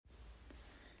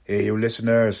Hey, you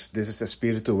listeners, this is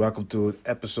Espiritu. Welcome to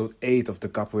episode 8 of the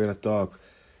Capoeira Talk.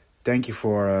 Thank you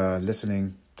for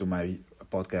listening to my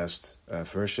podcast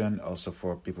version. Also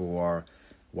for people who are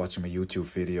watching my YouTube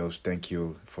videos, thank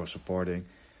you for supporting.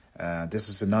 This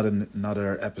is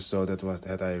another episode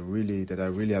that I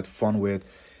really had fun with,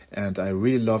 and I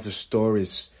really love the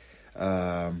stories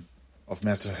of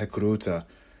Mestre Recruta,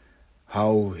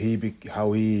 how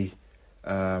he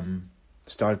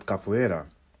started capoeira,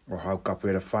 or how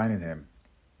capoeira finding him,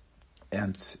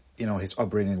 and his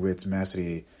upbringing with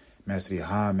Mestre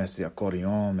Rã, Mestre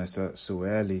Acordeon, Mestre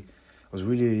Sueli. It was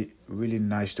really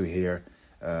nice to hear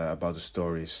about the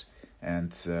stories,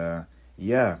 and so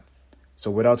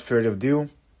without further ado,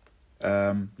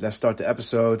 let's start the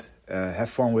episode. Have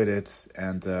fun with it,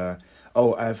 and I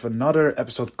have another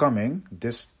episode coming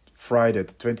this Friday,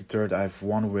 the 23rd. I have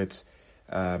one with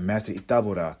Mestre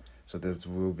Itabura, so that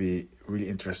will be really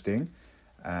interesting.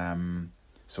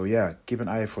 Keep an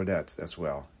eye for that as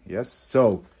well. Yes,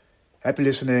 so happy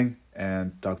listening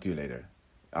and talk to you later.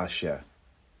 Ashe.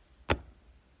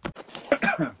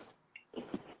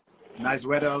 Nice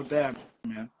weather out there,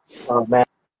 man. Oh man,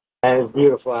 it's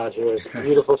beautiful out here. It's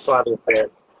beautiful Father's Day.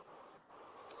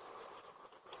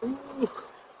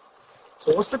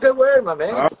 So what's the good word, my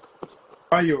man? How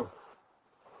are you?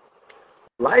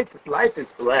 Life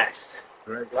is blessed.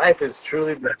 Great. Life is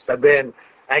truly blessed. I've been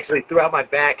actually throughout my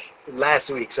back last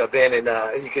week, so I've been in.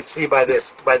 You can see by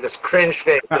this cringe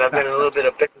face that I've been in a little bit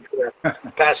of pain for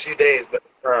the past few days.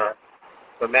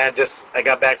 But man, I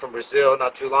got back from Brazil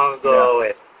not too long ago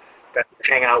and got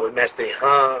to hang out with Mestre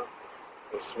Recruta.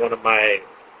 It's one of my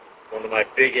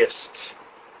biggest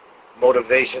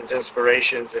motivations,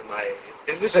 inspirations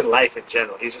just in life in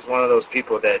general. He's just one of those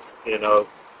people that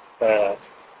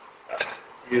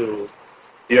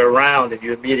you're around and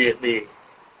you immediately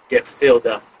get filled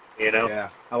up, Yeah,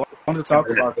 I want to talk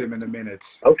about him in a minute.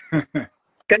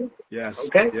 Okay. Yes.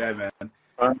 Okay. Yeah, man.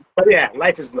 But yeah,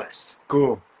 life is blessed.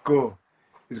 Cool.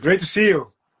 It's great to see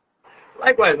you.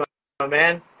 Likewise, my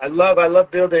man. I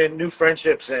love building new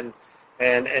friendships and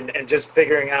just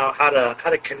figuring out how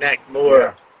to connect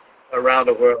more around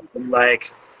the world. And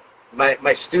like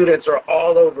my students are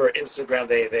all over Instagram.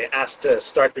 They asked to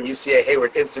start the UCA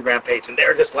Hayward Instagram page, and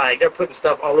they're just like they're putting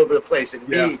stuff all over the place. And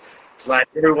me, it's like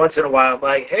every once in a while I'm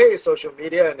like, hey, social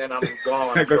media, and then I'm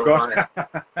gone.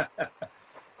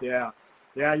 Yeah.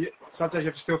 Sometimes you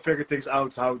have to still figure things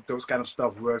out, how those kind of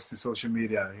stuff works in social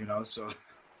media, so.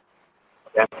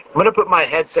 Yeah. I'm going to put my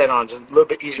headset on, just a little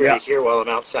bit easier to hear while I'm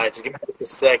outside. So give me just a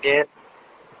second.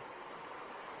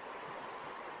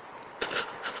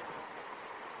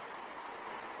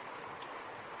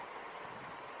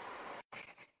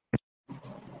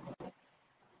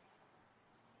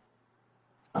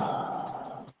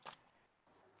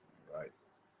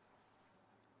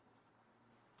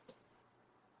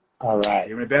 All right.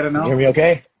 You hear me better now? You hear me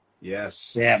okay?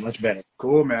 Yes. Yeah, much better.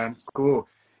 Cool, man. Cool.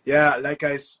 Yeah, like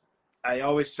I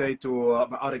always say to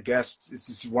my other guests, this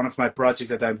is one of my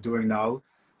projects that I'm doing now,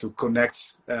 to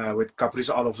connect with capoeiras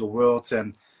all over the world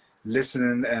and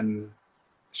listening and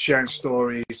sharing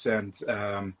stories and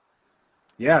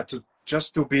to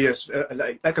be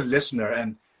like a listener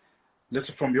and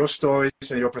listen from your stories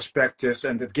and your perspectives,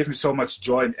 and it gives me so much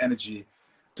joy and energy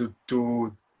to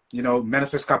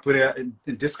manifest capoeira in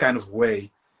this kind of way.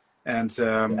 And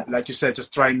like you said,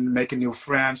 just trying making new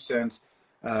friends, and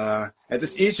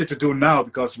it's easier to do now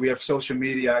because we have social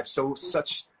media. It's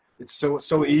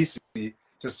so easy.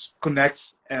 Just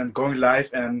connect and going live,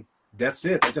 and that's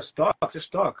it. Just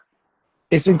talk.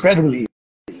 It's incredibly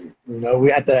easy.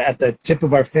 We at the tip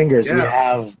of our fingers. We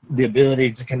have the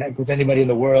ability to connect with anybody in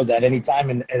the world at any time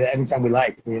and at any time we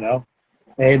like.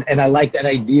 And I like that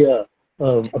idea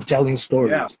of telling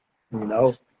stories.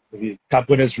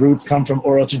 Capoeira's roots come from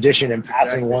oral tradition and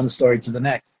passing one story to the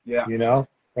next.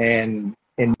 And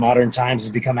in modern times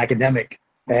it's become academic,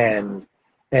 and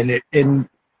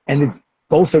it's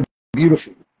both are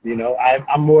beautiful.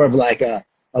 I'm more of like a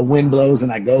wind blows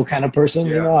and I go kind of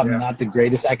person. I'm not the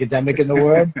greatest academic in the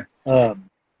world.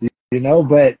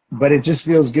 But it just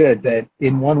feels good that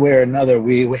in one way or another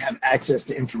we have access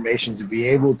to information to be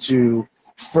able to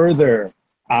further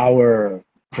our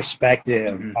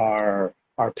perspective, our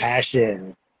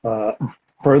passion,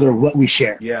 further what we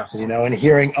share, and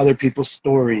hearing other people's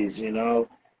stories,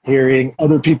 hearing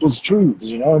other people's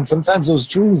truths, and sometimes those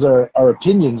truths are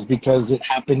opinions because it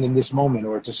happened in this moment,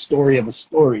 or it's a story of a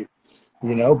story,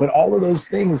 but all of those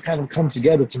things kind of come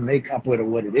together to make capoeira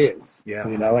what it is,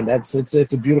 and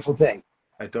it's a beautiful thing.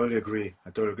 I totally agree.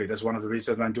 That's one of the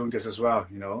reasons I'm doing this as well,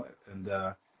 and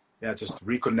just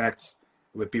reconnect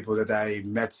with people that I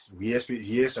met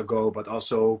years ago, but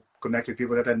also connect with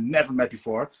people that I never met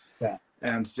before. Yeah.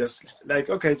 And just like,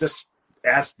 okay, just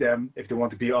ask them if they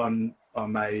want to be on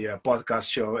my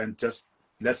podcast show, and just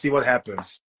let's see what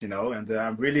happens, you know. And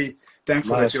I'm really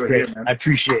thankful that you're great. here, man. I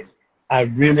appreciate it. I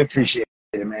really appreciate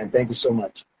it, man. Thank you so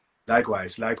much.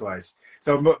 Likewise.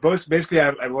 So basically,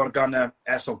 we're gonna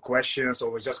ask some questions,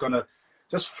 or we're just gonna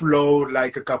flow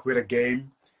like a capoeira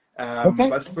game. Okay.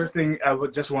 But the first thing I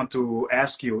would just want to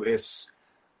ask you is,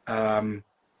 tell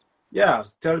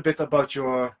a bit about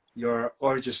your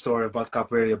origin story about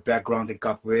capoeira, your background in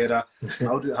capoeira.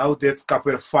 How did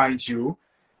capoeira find you?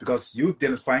 Because you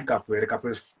didn't find capoeira.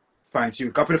 Capoeira finds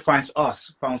you. Capoeira found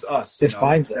us. It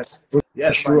finds us.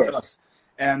 Yeah, sure. Finds us.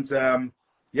 And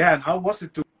and how was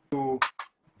it to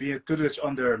be tutelage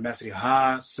under Mestre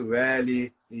Recruta,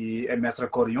 Sueli, and Mestre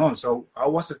Acordeon? So how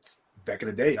was it back in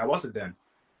the day? How was it then?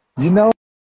 You know,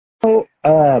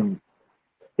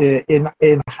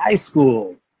 in high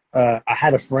school, I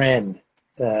had a friend.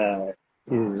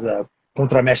 Is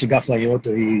Contramestre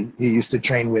Gafanhoto. He used to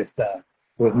train with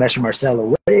Mestre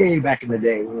Marcelo way back in the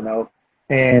day, you know,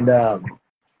 and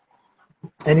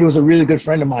he was a really good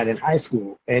friend of mine in high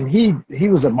school. And he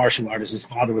was a martial artist. His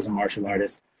father was a martial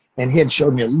artist, and he had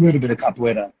showed me a little bit of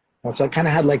capoeira. And so I kind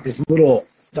of had like this little.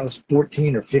 I was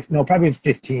 14 or 15, no, probably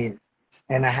 15.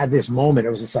 And I had this moment. I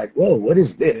was just like, whoa, what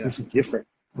is this? Yeah. This is different,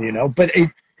 you know? But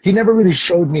he never really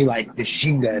showed me like the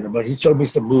shinga, but he showed me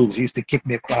some moves. He used to kick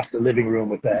me across the living room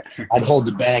with that. I'd hold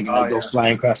the bag and I'd go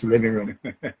flying across the living room.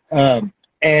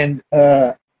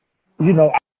 You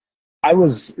know, I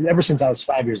was, ever since I was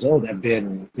 5 years old, I've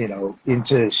been, you know,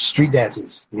 into street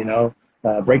dances, you know,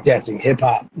 breakdancing, hip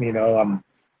hop, you know,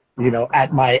 you know,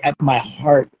 at my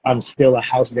heart, I'm still a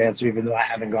house dancer, even though I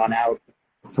haven't gone out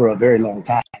for a very long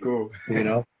time. Cool. You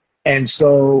know, and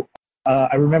so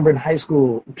I remember in high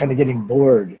school kind of getting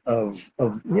bored of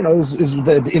you know, it was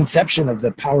the inception of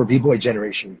the power b-boy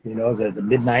generation, you know, the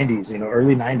mid 90s, you know,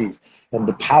 early 90s, and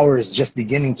the power is just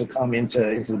beginning to come into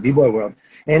the b-boy world.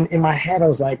 And in my head, I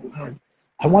was like,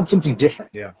 I want something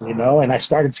different, you know, and I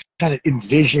started to kind of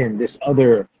envision this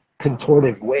other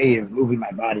contortive way of moving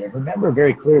my body. I remember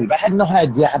very clearly, but I had no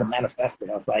idea how to manifest it.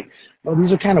 I was like, oh,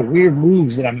 these are kind of weird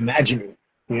moves that I'm imagining,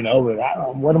 you know, but I don't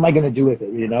know, what am I going to do with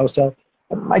it, you know? So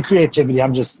my creativity,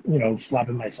 I'm just, you know,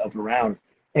 flopping myself around.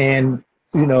 And,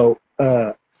 you know,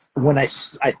 when I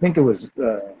think it was,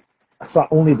 I saw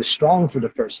Only the Strong for the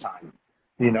first time,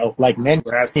 you know, like many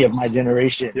of my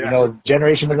generation, you know,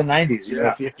 generation of the 90s, you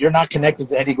know, if you're not connected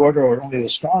to Eddie Gordo or Only the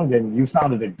Strong, then you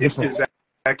found it a different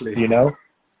way, you know?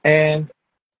 And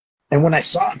when I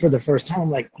saw it for the first time,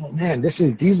 I'm like, oh man,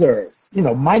 these are, you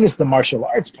know, minus the martial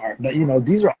arts part, but you know,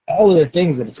 these are all of the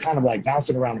things that it's kind of like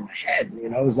bouncing around in my head, you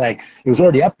know. It was like, it was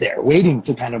already up there waiting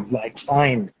to kind of like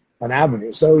find an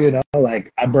avenue. So, you know,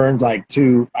 like I burned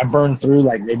through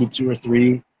like maybe 2 or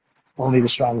 3 Only the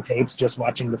Strong tapes, just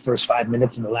watching the first 5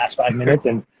 minutes and the last 5 minutes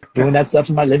and doing that stuff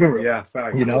in my living room. Yeah,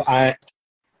 fact. You know, I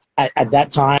at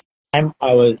that time,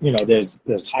 I was, you know, there's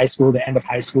high school, the end of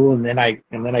high school, and then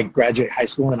I graduate high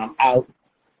school, and I'm out,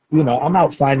 you know, I'm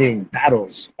out finding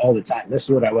battles all the time. This is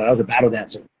what I was. I was a battle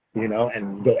dancer, you know,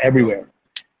 and go everywhere.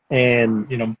 And,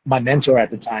 you know, my mentor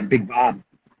at the time, Big Bob,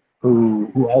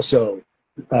 who also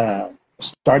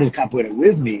started capoeira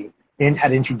with me and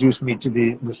had introduced me to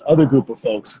this other group of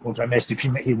folks, Contramestre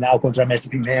Pimenta, he's now Contramestre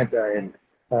Pimenta, and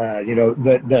you know,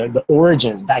 the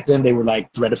origins back then, they were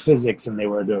like Threat of Physics, and they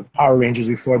were the Power Rangers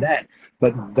before that.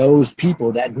 But those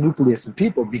people, that nucleus of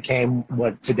people, became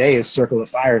what today is Circle of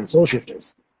Fire and Soul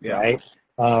Shifters, right?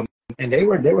 And they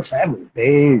were family.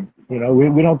 They, you know,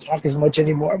 we don't talk as much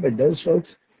anymore, but those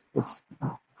folks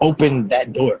opened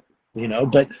that door, you know.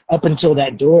 But up until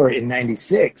that door in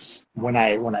 '96, when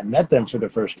I met them for the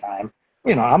first time,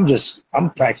 you know, I'm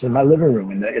practicing in my living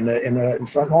room in the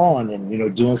front lawn, and you know,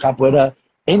 doing capoeira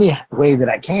any way that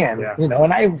I can, you know,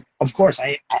 and I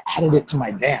added it to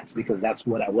my dance because that's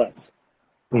what I was,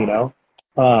 you know.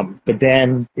 But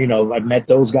then, you know, I met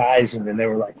those guys, and then they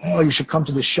were like, oh, you should come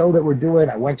to the show that we're doing.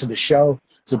 I went to the show.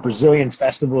 It's a Brazilian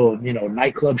festival, you know,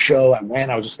 nightclub show. I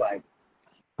went, I was just like,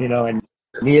 you know, and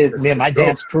me and my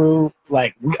dance crew,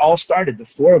 like we all started, the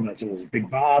 4 of us. It was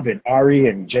Big Bob and Ari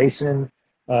and Jason,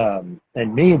 and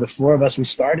me, the 4 of us, we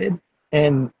started.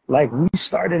 And like, we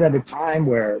started at a time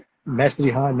where Mestre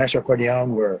Recruta and Mestre Acordeon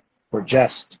were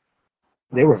just,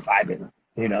 they were vibing,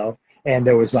 you know. And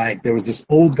there was this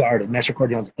old guard of Mestre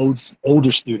Acordeon's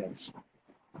older students,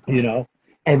 you know.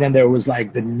 And then there was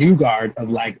like the new guard of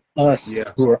like us,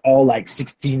 who were all like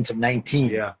 16 to 19.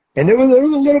 Yeah. And there was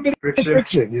a little bit of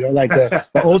friction, you know, like the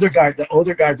older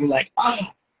guard be like, oh,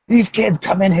 these kids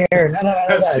come in here,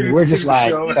 and we're just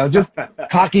like, just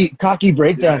cocky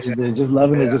breakdancers that are just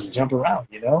loving to just jump around,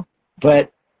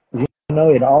 But it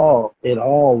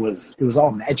was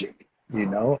all magic,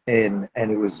 and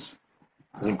it was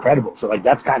incredible. So like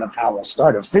that's kind of how I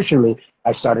started. Officially,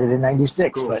 I started in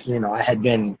 '96, cool. But I had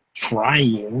been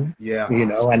trying,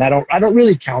 and I don't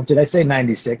really count it. I say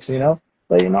 '96,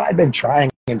 but I'd been trying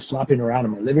and flopping around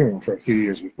in my living room for a few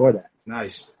years before that.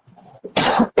 Nice.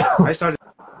 I started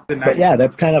in 97. But yeah,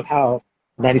 that's kind of how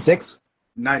 96?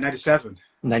 97.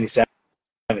 97.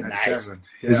 97.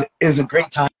 Yeah. It was a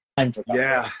great time for capoeira.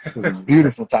 Yeah. It was a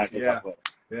beautiful time for capoeira.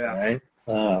 Yeah. Right?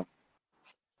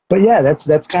 But yeah,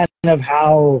 that's kind of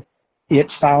how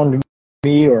it found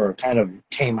me, or kind of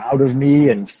came out of me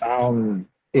and found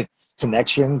its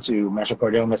connection to Mestre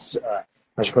Acordeon, Mestre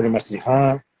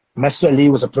Rã. Mestre Ali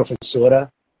was a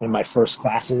professora in my first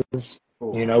classes.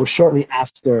 Cool. Shortly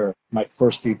after my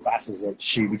first few classes,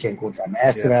 she became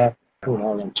contramestra.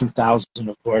 In 2000,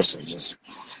 of course, it was just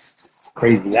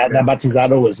crazy. That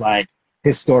batizado was like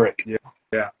historic.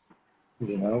 Yeah.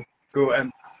 Cool.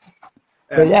 And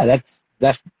but yeah,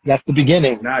 that's the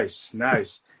beginning. Nice.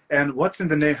 And what's in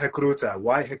the name Recruta?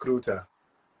 Why Recruta?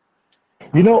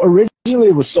 Originally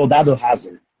it was Soldado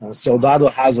Raso. Soldado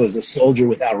Raso is a soldier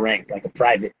without rank, like a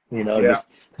private. Just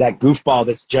that goofball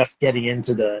that's just getting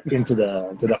into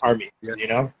the army.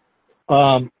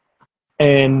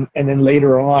 And then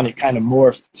later on, it kind of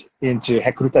morphed into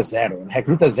Recruta Zero. And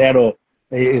Recruta Zero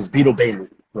is Beetle Bailey,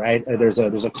 right? There's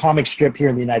a comic strip here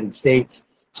in the United States.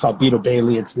 It's called Beetle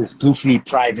Bailey. It's this goofy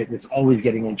private that's always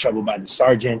getting in trouble by the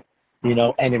sergeant,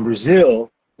 And in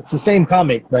Brazil, it's the same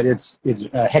comic, but it's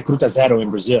Recruta Zero in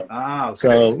Brazil. Ah, okay.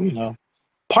 So,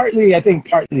 partly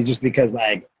just because,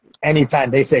 like,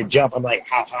 anytime they say jump, I'm like,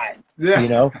 how high?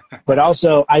 But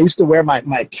also, I used to wear my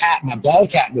ball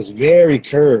cap was very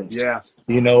curved. Yeah.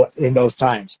 In those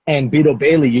times. And Beetle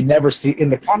Bailey, you never see, in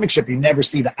the comic strip, you never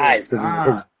see the eyes because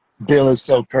his bill is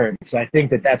so curved. So I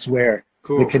think that's where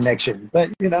the connection.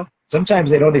 But, sometimes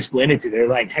they don't explain it to you. They're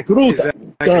like, Recruta,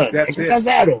 Recruta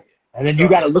Zero. And then you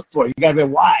got to look for it. You got to be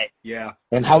why. Yeah.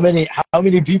 And how many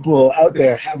people out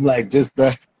there have like just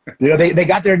the, they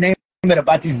got their name in a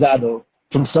batizado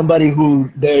from somebody who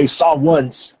they saw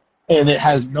once, and it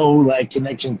has no like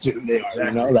connection to who they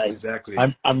are. Exactly.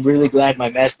 I'm really glad my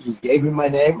masters gave me my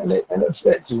name, and it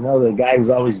fits. The guy who's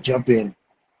always jumping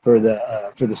for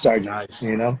the sergeant. Nice.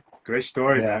 Great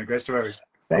story, man. Great story.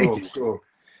 Thank you. Cool.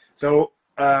 So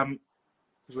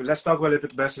let's talk a little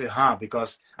bit about Mestre Rã,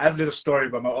 because I have a little story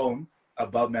of my own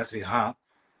about Mestre Rã.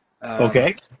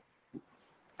 Okay.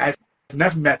 I've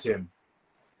never met him,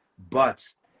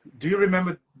 but do you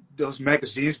remember those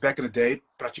magazines back in the day,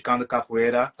 Praticando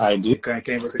Capoeira? I do. It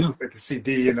came with the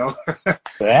CD,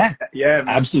 Yeah. Yeah, man.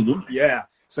 Absolutely. Yeah.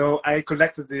 So I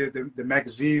collected the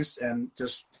magazines and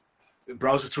just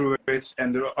browsed through it,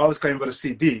 and they always came with a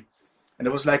CD. And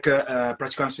it was like a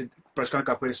Praticando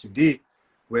Capoeira CD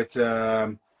with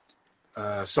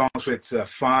songs with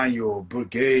Fanho,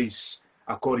 Burguês,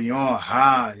 Accordion,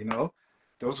 Rã,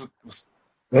 Those was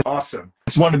awesome.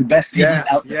 It's one of the best CDs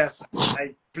out there. Yes.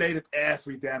 I played it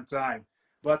every damn time.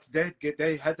 But they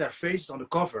had their faces on the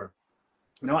cover.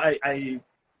 I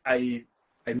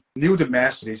knew the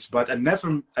Mestres, but I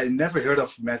never heard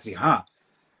of Mestre Rã.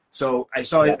 So I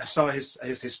saw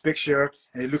his picture,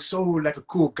 and he looked so like a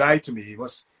cool guy to me.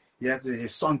 He had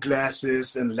his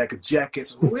sunglasses and like a jacket.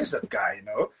 So who is that guy,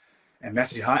 And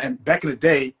Mestre Rã. And back in the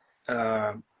day,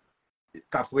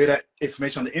 capoeira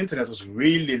information on the internet was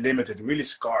really limited, really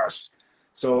scarce.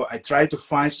 So I tried to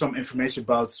find some information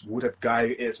about who that guy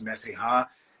is, Mestre Rã,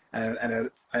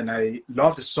 and I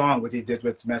love the song what he did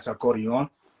with Mestre Acordeon,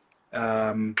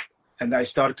 and I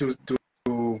started to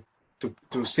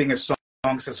sing his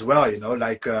songs as well,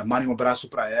 like Mande Braço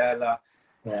pra Ela,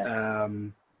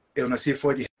 Eu Nasci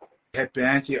Foi de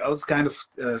Repente, all this kind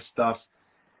of stuff,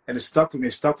 and it stuck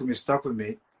with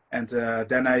me. And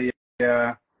then I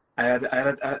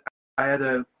had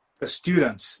a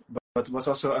student, but was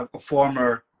also a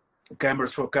former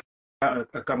comrade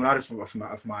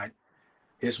of mine.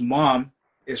 His mom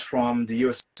is from the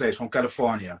USA, from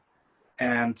California,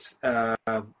 and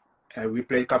we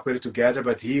played capoeira together.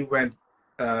 But he went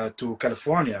to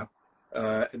California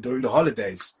during the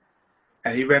holidays,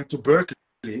 and he went to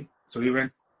Berkeley. So he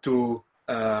went to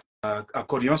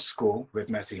accordion school with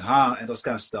Mestre Rã and those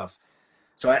kind of stuff.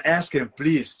 So I asked him,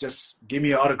 please, just give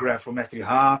me an autograph for Mestre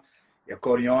Rã,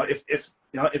 accordion, if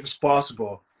it's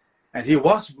possible. And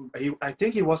I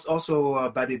think he was also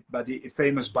by the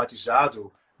famous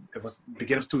Batizado. It was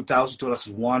beginning of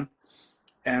 2001,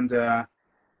 and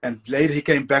later he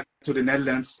came back to the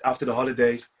Netherlands after the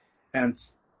holidays, and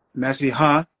Mestre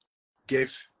Recruta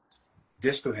gave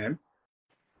this to him,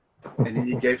 and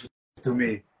he gave it to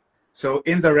me. So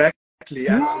indirectly,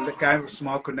 I have a kind of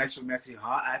small connection with Mestre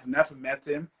Recruta. I've never met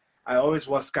him. I always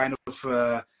was kind of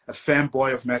a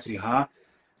fanboy of Mestre Recruta.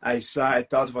 I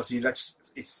thought it was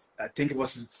I think it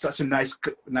was such a nice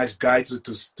guy to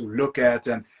look at,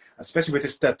 and especially with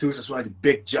his tattoos as well, the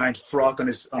big giant frog on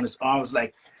his arms.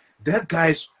 Like that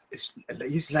guy's,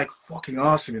 he's like fucking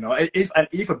awesome, you know. I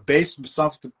even based some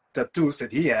of the tattoos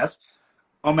that he has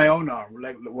on my own arm.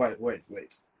 Like wait,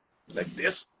 like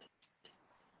this.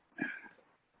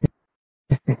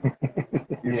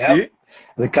 You see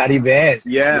the Caribes,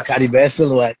 yes, the Caribe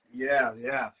silhouette.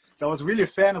 Yeah. So I was really a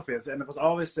fan of his, and it was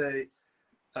always a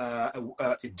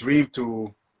dream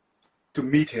to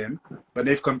meet him, but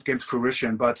they've came to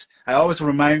fruition. But I always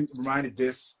reminded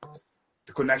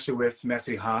the connection with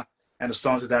Mestre Recruta and the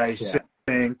songs that I sing.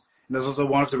 And that's also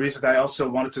one of the reasons I also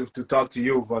wanted to talk to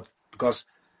you, but because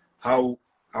how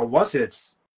was it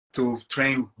to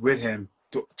train with him,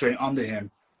 to train under him,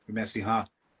 with Mestre Recruta?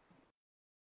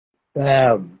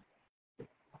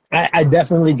 I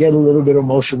definitely get a little bit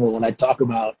emotional when I talk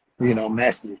about,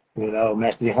 Mestre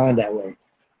Recruta that way.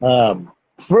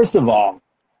 First of all,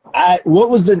 what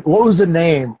was the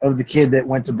name of the kid that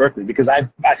went to Berkeley? Because I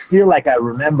feel like I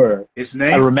remember his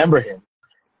name. I remember him.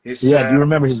 Do you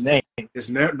remember his name? His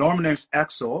normal name's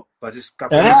Axel, but his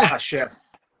capoeira is Asher.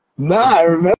 No, I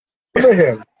remember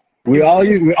him. We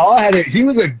all had it. He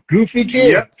was a goofy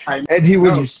kid, and he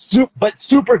was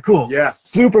super cool. Yes,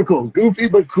 super cool, goofy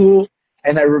but cool.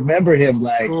 And I remember him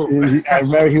cool. I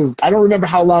remember he was. I don't remember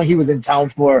how long he was in town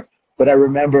for, but I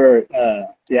remember.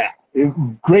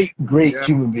 Great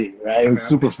human being, right? It was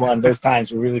super fun. Those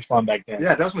times were really fun back then.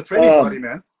 Yeah, that was my training buddy,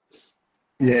 man.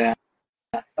 Yeah.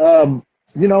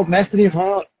 Mestre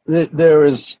Recruta,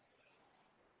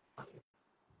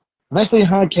 Mestre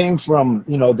Recruta came from,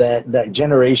 that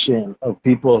generation of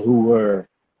people who were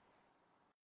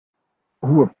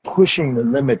pushing the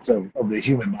limits of the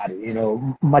human body.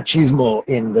 Machismo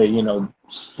in the,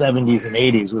 70s and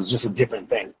 80s was just a different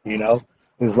thing, It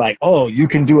was like, oh, you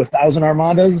can do 1,000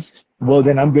 armadas? Well,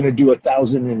 then I'm going to do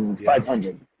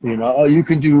 1,500. Oh, you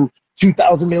can do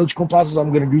 2,000 milhas compassos?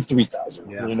 I'm going to do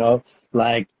 3,000.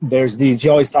 Like he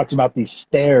always talked about these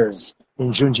stairs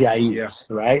in Jundiaí,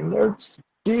 right? And there's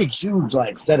big, huge,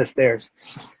 set of stairs.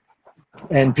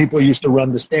 And people used to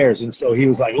run the stairs. And so he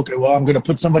was like, okay, well, I'm going to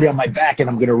put somebody on my back and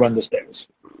I'm going to run the stairs.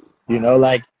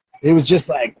 It was just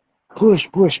like push.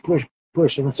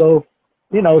 And so,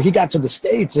 he got to the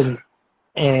States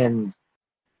and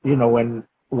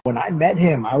when I met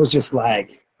him, I was just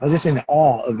in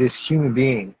awe of this human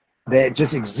being that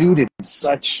just exuded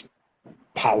such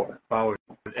power.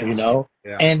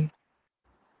 And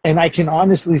I can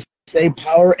honestly say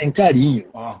power and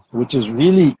carinho, which is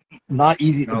really not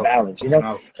easy to balance.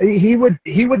 He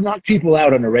would knock people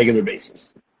out on a regular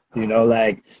basis.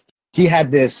 He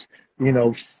had this,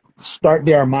 start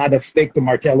the armada, fake the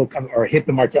martelo or hit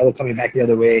the martelo coming back the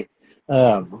other way.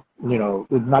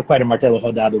 Not quite a martelo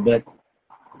rodado,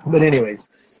 but anyways,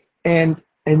 and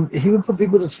he would put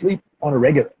people to sleep on a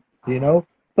regular,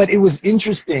 but it was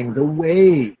interesting the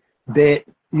way that,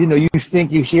 you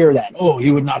think you hear that, oh, he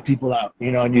would knock people out,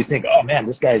 and you think, oh man,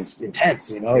 this guy's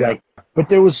intense, but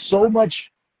there was so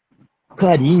much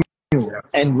carinho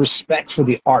and respect for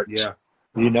the art,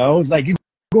 it's like you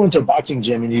go into a boxing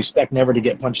gym and you expect never to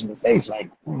get punched in the face.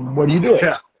 Like, what are you doing?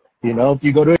 If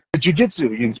you go to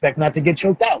jiu-jitsu, you expect not to get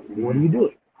choked out. What are you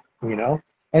doing?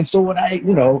 And so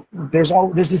there's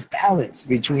this balance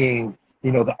between,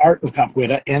 the art of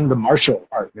capoeira and the martial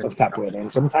art of capoeira. And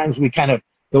sometimes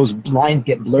those lines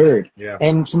get blurred.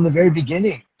 And from the very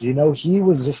beginning, he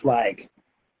was just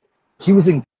he was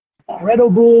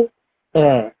incredible,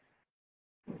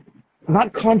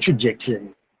 not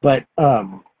contradiction, but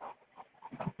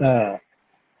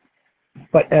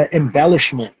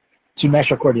embellishment to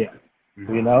Mestre Acordeon.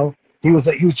 He was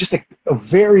just he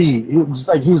was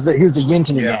the yin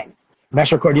to the yang.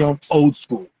 Mestre Acordeon, old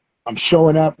school. I'm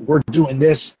showing up, we're doing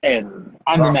this, and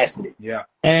I'm the Mestre.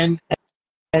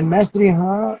 And Mestre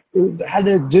Recruta had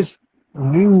a just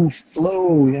new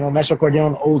flow, Mestre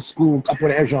Acordeon, old school,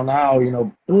 capoeira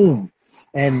regional, boom.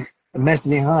 And Mestre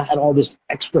Recruta had all this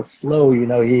extra flow,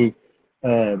 he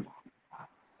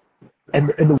and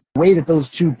the way that those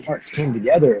two parts came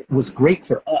together was great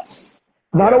for us.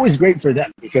 Not always great for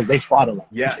them because they fought a lot.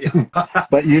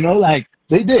 But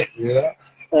they did.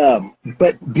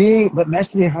 But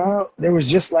Mestre Recruta, there was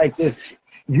just this.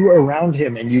 You were around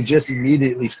him and you just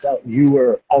immediately felt you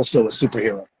were also a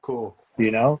superhero. Cool.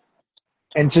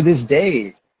 And to this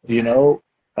day,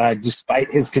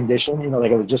 despite his condition. You know,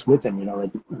 like I was just with him. You know,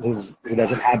 like he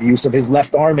doesn't have use of his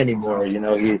left arm anymore. You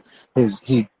know, he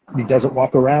doesn't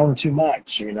walk around too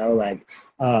much. You know, like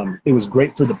it was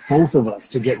great for the both of us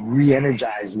to get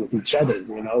re-energized with each other.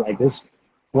 You know, like this.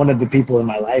 One of the people in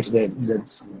my life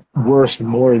that's worth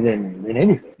more than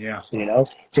anything. Yeah. You know,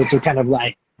 so to kind of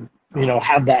like, you know,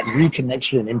 have that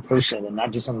reconnection in person and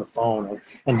not just on the phone,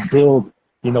 and build,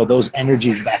 you know, those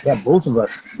energies back up. Both of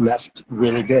us left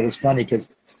really good. It's funny because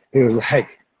it was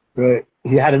like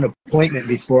he had an appointment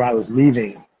before I was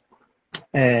leaving,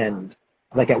 and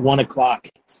it's like at 1:00,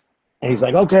 and he's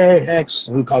like, "Okay, Hex,"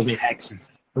 who calls me Hex.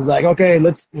 He's like, "Okay,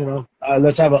 let's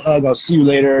have a hug. I'll see you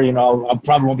later. You know, I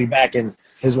probably won't be back." And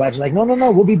his wife's like, "No,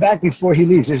 we'll be back before he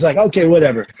leaves." He's like, "Okay,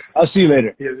 whatever. I'll see you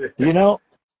later." You know?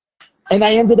 And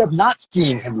I ended up not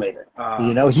seeing him later.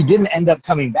 You know, he didn't end up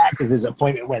coming back because his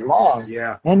appointment went long.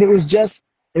 Yeah. And it was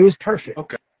perfect.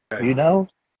 Okay. You know?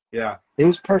 Yeah. It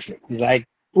was perfect. Like,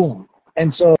 boom.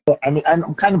 And so, I mean,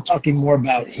 I'm kind of talking more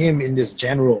about him in this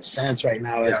general sense right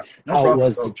now as how it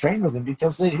was to train with him,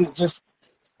 because he was just,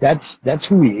 that's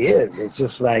who he is. It's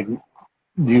just like,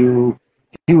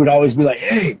 he would always be like,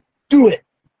 "Hey, do it."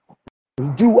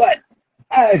 "Do what?"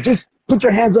 "Just put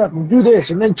your hands up and do this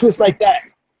and then twist like that."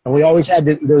 And we always had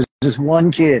there was this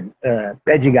one kid,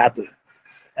 Peggy,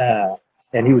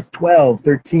 and he was 12,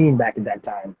 13 back at that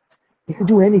time. He could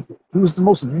do anything. He was the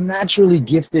most naturally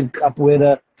gifted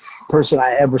capoeira person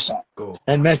I ever saw. Cool.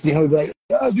 And Mestre would be like,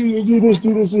 "Oh, do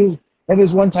this. And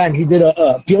this one time he did a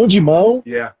Pyeongji Mo,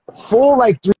 full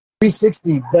like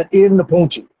 360, but in the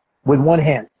ponchi with one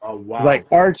hand. Oh, wow. Like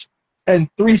arch and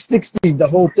 360 the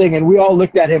whole thing. And we all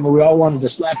looked at him and we all wanted to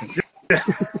slap him.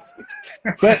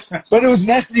 But it was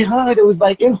Mestre Recruta that was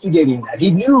like instigating that.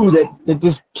 He knew that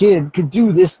this kid could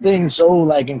do this thing so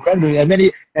like incredibly. And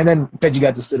then Peggy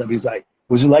got to stood up. He was like,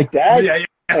 "Was it like that?" Yeah.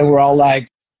 And we're all like,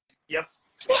 "Yep."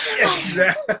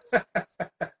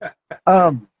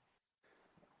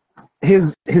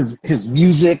 His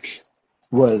music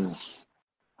was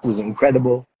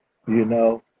incredible, you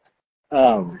know.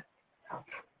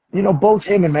 You know, both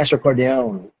him and Mestre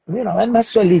Acordeon, you know, and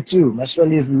Mestre Ali too. Mestre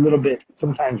Ali is a little bit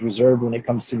sometimes reserved when it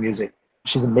comes to music.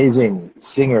 She's an amazing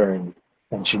singer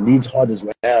and she leads hard as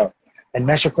well. And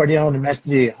Mestre Acordeon and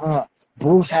Mestre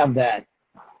both have that,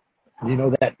 you know,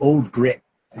 that old grit,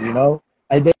 you know.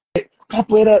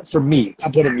 Capoeira, for me,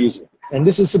 capoeira music, and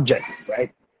this is subjective,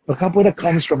 right? But capoeira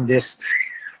comes from this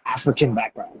African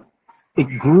background. It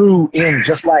grew in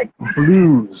just like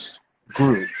blues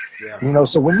grew. Yeah. You know,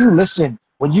 so when you listen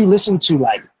to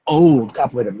like old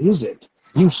capoeira music,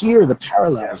 you hear the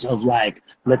parallels of like,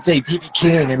 let's say B.B.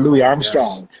 King and Louis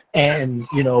Armstrong, and,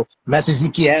 you know, Mestre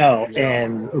Ezequiel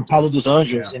and Paulo dos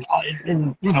Anjos,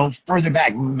 and you know, further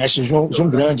back, Mestre João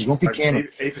Grande, João Pequeno.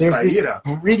 There's this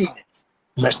grittiness.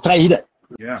 Mestre Traíra.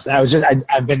 Yeah.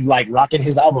 I've been like rocking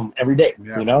his album every day,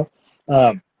 you know?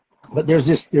 But there's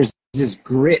this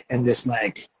grit and this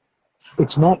like,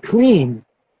 it's not clean,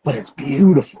 but it's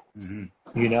beautiful,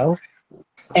 you know?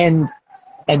 And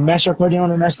Mestre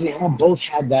Acordeon and Mestre Recruta both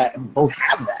have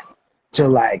that to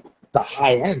like the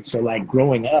high end. So like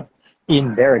growing up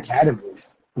in their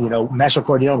academies, you know, Mestre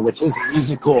Acordeon with his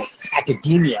musical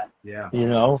academia, you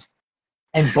know,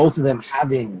 and both of them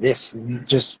having this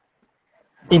just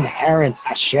inherent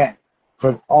ashe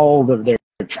for all of their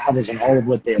travels and all of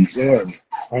what they absorbed,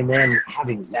 and then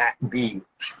having that be,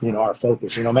 you know, our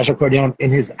focus. You know, Mestre Acordeon in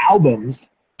his albums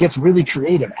gets really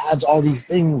creative, adds all these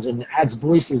things and adds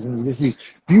voices and these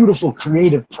beautiful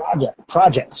creative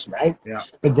projects, right? Yeah.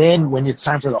 But then when it's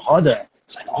time for the Roda,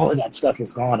 it's like all of that stuff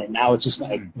is gone, and now it's just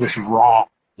like this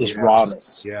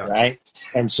rawness, right?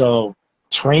 And so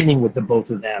training with the both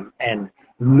of them and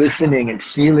listening and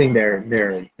feeling their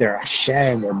ashe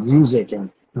and their music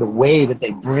and the way that they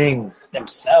bring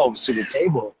themselves to the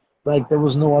table, like there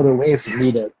was no other way for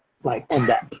me to like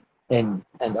end up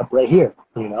right here,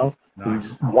 you know.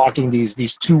 Nice. Walking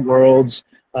these two worlds,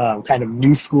 kind of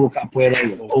new school capoeira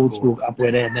with old school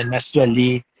capoeira, and then Mestre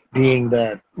Ali being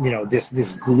the, you know,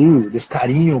 this glue, this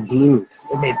carinho glue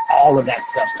that made all of that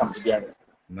stuff come together.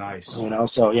 Nice. You know,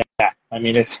 so I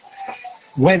mean, it's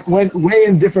went way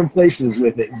in different places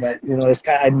with it, but you know, it's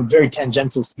kind of, I'm a very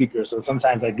tangential speaker, so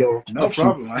sometimes I go. No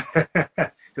problem.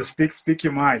 Just speak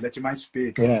your mind. Let your mind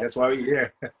speak. Yeah. That's why we're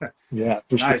here. Yeah,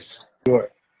 for nice. Sure.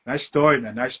 Nice story,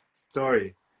 man. Nice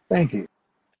story. Thank you.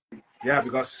 Yeah,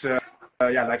 because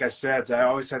like I said, I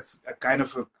always had a kind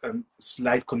of a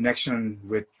slight connection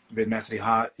with Mestre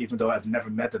Recruta, even though I've never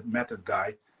met that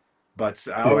guy. But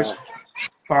I always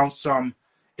found some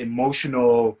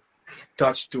emotional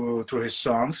touch to his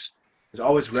songs, It's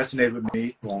always resonated with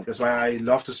me. Yeah. That's why I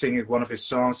love to sing one of his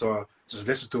songs or just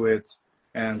listen to it.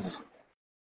 And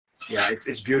yeah,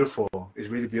 it's beautiful. It's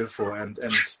really beautiful. And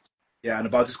yeah, and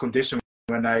about this condition,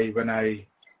 when I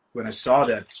saw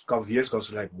that a couple of years ago, I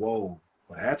was like, whoa,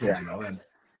 what happened? You know? And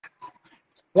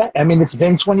yeah, I mean, it's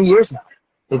been 20 years now.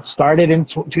 It started in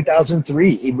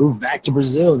 2003. He moved back to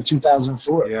Brazil in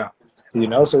 2004. yeah, You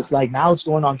know, so it's like now it's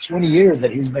going on 20 years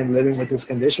that he's been living with this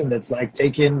condition that's like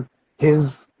taking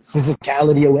his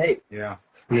physicality away. yeah.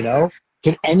 You know,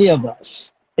 can any of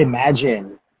us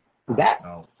imagine that?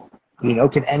 No. You know,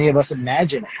 can any of us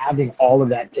imagine having all of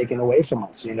that taken away from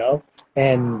us? You know,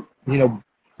 and you know,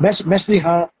 Mestre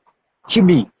Recruta, to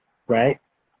me, right,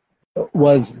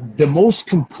 was the most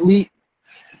complete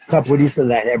capoeirista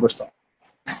that I ever saw.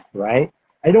 Right?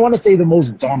 I don't want to say the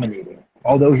most dominating,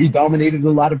 although he dominated a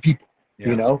lot of people. Yeah.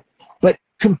 You know, but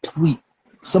complete.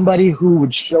 Somebody who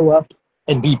would show up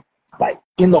and be like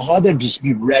in the roda and just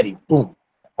be ready. Boom,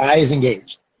 eyes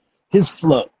engaged. His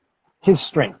flow, his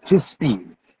strength, his speed,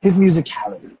 his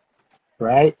musicality,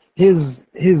 right?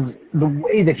 The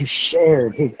way that he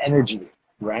shared his energy,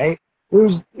 right?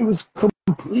 It was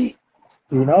complete,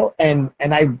 you know. And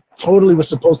I totally was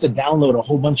supposed to download a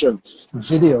whole bunch of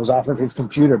videos off of his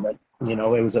computer, but you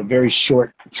know, it was a very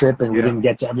short trip, and we didn't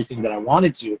get to everything that I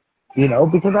wanted to. You know,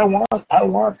 because I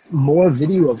want more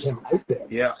video of him out there.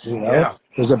 Yeah. You know, Yeah.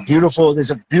 there's a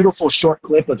beautiful short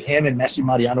clip of him and Mestre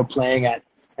Mariano playing at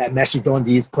Mestre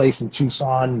Dondi's place in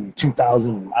Tucson in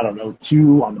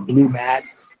 2002 on the blue mat.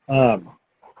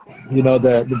 You know,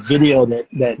 the video that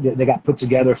they got put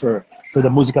together for the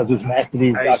Música dos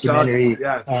Mestres documentary.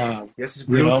 Yes, it's you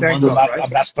blue know, tank Mando top, right?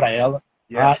 Abraço pra ela.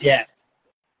 Yeah.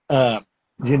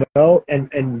 You know,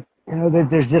 and you know,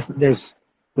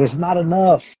 there's not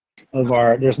enough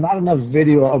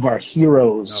video of our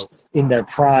heroes in their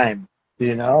prime,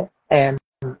 you know, and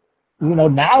you know,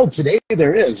 now today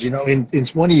there is, you know, in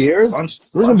 20 years there's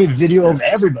gonna be video of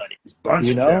everybody,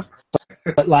 you know,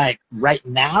 but like right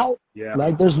now,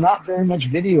 like there's not very much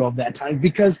video of that time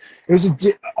because it was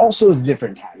also a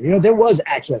different time. You know, there was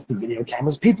access to video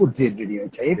cameras, people did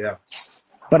videotape,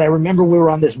 but I remember we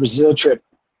were on this Brazil trip.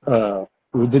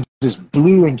 We did this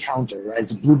blue encounter, right?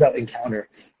 It's a blue belt encounter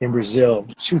in Brazil,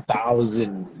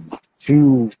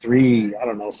 2002, 3, I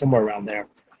don't know, somewhere around there.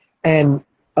 And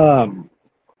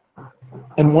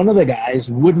one of the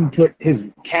guys wouldn't put his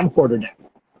camcorder down,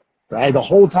 right? The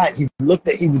whole time he was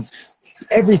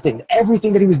everything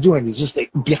that he was doing was just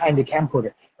like behind the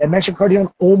camcorder. And Mestre Acordeon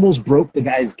almost broke the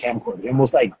guy's camcorder. He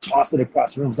almost like tossed it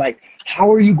across the room. It's like, how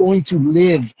are you going to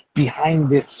live behind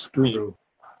this screen?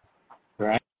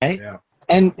 Right? Yeah.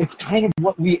 And it's kind of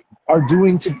what we are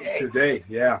doing today.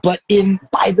 But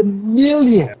by the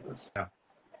millions,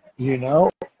 you know.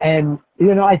 And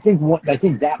you know, I think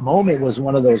that moment was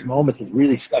one of those moments that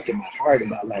really stuck in my heart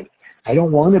about like, I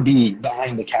don't want to be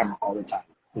behind the camera all the time.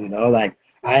 You know, like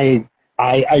I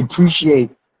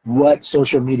appreciate what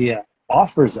social media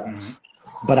offers us,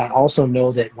 but I also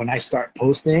know that when I start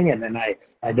posting and then I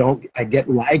get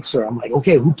likes, or I'm like,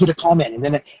 okay, who put a comment? And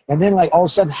then like all of a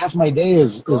sudden half my day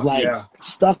is like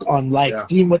stuck on like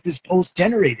seeing what this post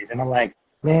generated. And I'm like,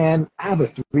 man, I have a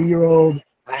 3-year-old.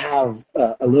 I have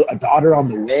a daughter on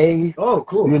the way. Oh,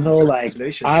 cool. You know, like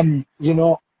I'm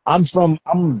from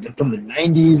the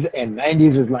 90s, and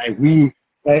 90s is like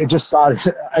I just saw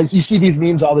you see these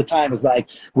memes all the time. It's like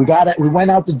we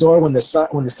went out the door when the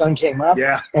sun came up,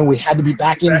 and we had to be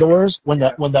back indoors when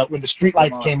the street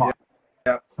lights came on.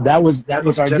 Yeah. That was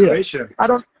our generation.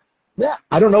 Deal.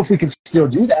 I don't know if we can still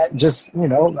do that. Just, you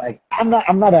know, like I'm not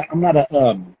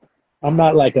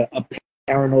like a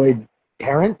paranoid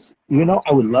parent. You know,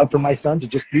 I would love for my son to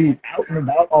just be out and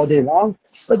about all day long,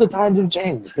 but the times have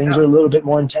changed. Things are a little bit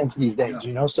more intense these days,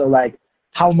 you know. So like,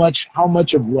 how much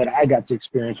of what I got to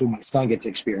experience, what my son gets to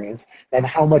experience, and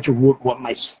how much of what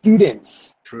my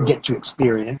students get to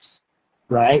experience,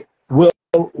 right? How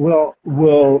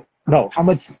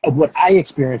much of what I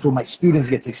experience will my students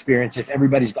get to experience if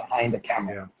everybody's behind the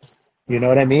camera? You know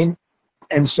what I mean?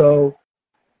 And so,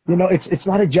 you know, it's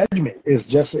not a judgment. It's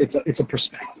just it's a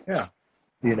perspective. Yeah.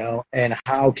 You know, and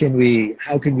how can we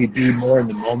be more in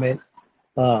the moment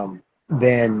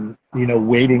than, you know,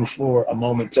 waiting for a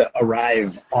moment to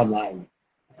arrive online?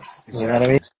 Exactly. You know what I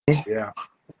mean? Yeah.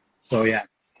 So yeah.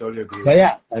 Totally agree. But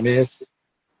yeah, I mean,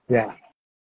 I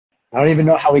don't even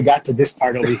know how we got to this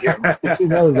part over here. You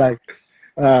know, like,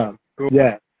 cool.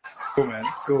 Yeah. Cool, man.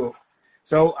 Cool.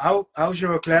 So how's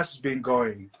your classes been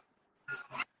going?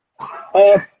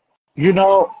 You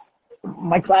know,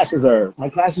 my classes are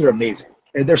amazing.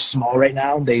 They're small right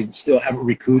now. They still haven't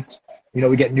recouped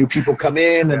we get new people come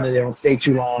in and then they don't stay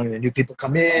too long, and then new people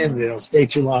come in and they don't stay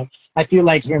too long. I feel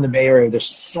like here in the Bay Area, there's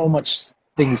so much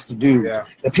things to do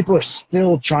that people are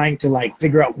still trying to like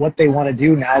figure out what they want to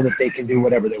do now that they can do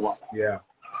whatever they want. Yeah.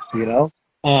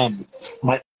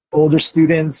 My older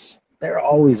students, they're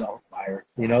always on fire.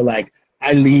 Like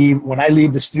when I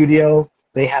leave the studio,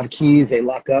 they have keys, they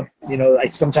lock up.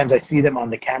 Sometimes I see them on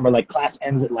the camera, like class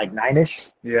ends at like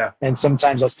 9ish. Yeah. And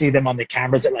sometimes I'll see them on the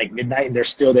cameras at like midnight and they're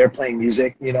still there playing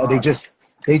music. They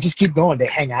just keep going. They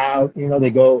hang out, they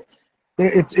go.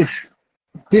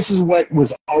 This is what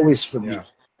was always for me.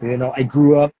 I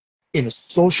grew up in a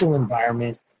social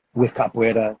environment with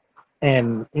capoeira,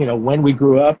 and when we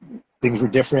grew up, things were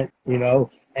different.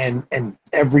 And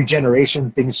every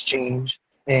generation things change,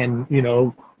 and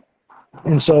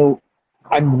and so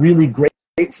I'm really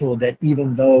grateful that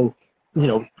even though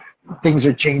things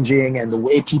are changing and the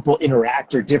way people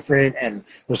interact are different, and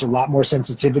there's a lot more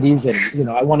sensitivities, and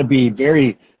I want to be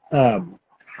very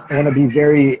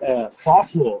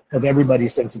thoughtful of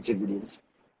everybody's sensitivities,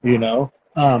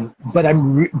 but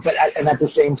and at the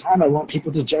same time, I want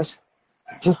people to just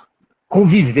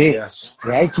conviver,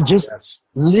 right? To just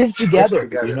live together,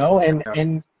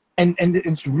 and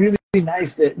it's really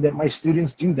nice that my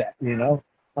students do that,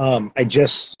 I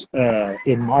just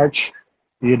in March,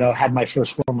 had my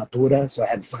first formatura, so I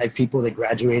had 5 people that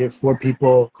graduated, 4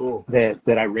 people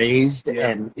that I raised,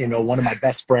 and one of my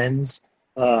best friends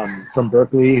from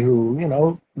Berkeley, who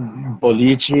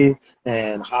Boliche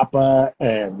and Hapa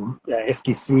and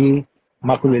Esquisi,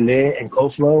 Makulele and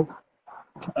Koflo,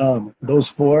 those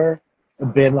 4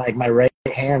 have been like my right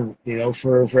hand,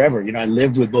 for forever. I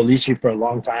lived with Boliche for a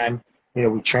long time.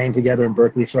 We trained together in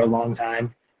Berkeley for a long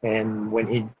time. And when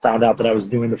he found out that I was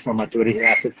doing the formatura, he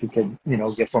asked if he could,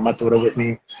 get formatura with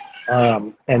me.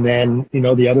 And then,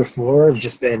 the other 4 have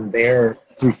just been there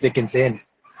through thick and thin.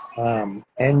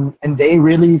 And they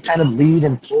really kind of lead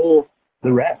and pull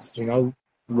the rest.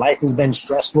 Life has been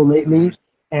stressful lately.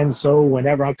 And so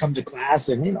whenever I come to class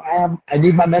and, I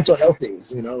need my mental health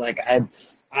days, like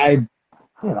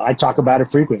I talk about it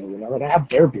frequently, like I have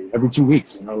therapy every 2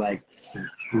 weeks, like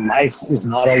life is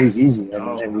not always easy,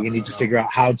 and we need to figure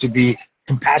out how to be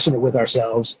compassionate with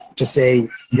ourselves to say,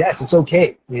 yes, it's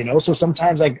okay, so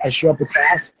sometimes I show up at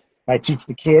class, I teach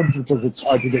the kids because it's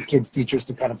hard to get kids teachers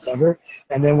to kind of cover,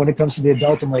 and then when it comes to the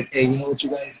adults, I'm like, hey, you know what, you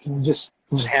guys can just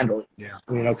handle it,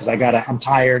 because I'm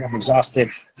tired, I'm exhausted,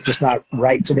 just not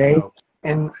right today,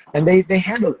 and they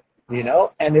handle it,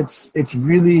 and it's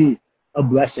really a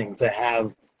blessing to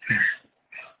have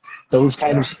those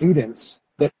kind of students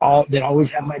that always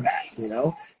have my back,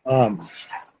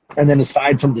 and then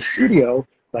aside from the studio,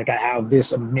 like I have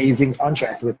this amazing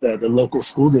contract with the local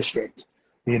school district,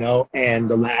 and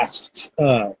the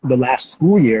last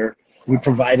school year we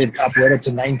provided capoeira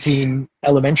to 19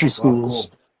 elementary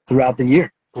schools throughout the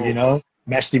year.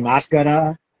 Mestre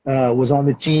Mascara was on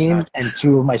the team, and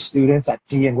 2 of my students,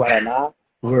 Ati and Guaraná,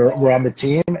 were on the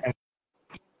team. And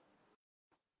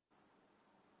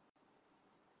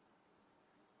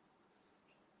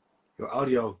your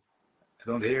audio, I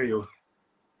don't hear you.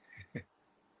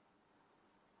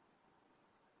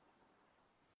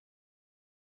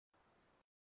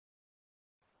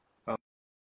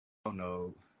 Oh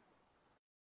no.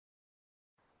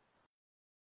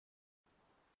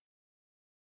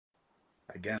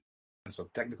 Again, some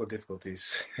technical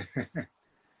difficulties.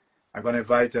 I'm gonna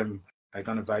invite him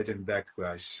back,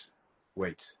 guys.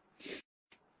 Wait.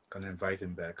 Gonna invite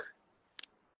him back.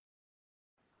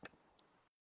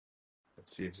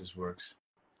 Let's see if this works.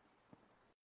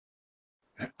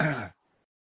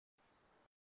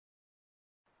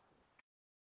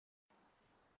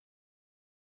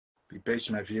 Be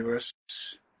patient, my viewers.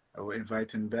 I will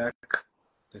invite him back.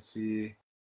 Let's see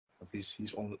if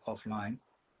he's offline.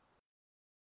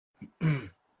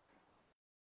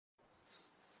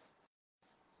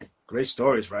 Great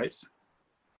stories, right?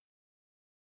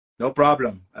 No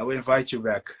problem. I will invite you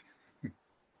back.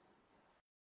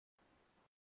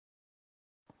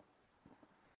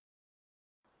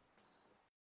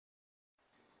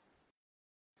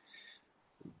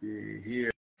 We'll be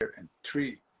here in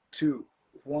 3, 2,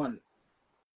 1.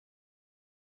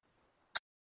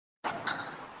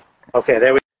 Okay,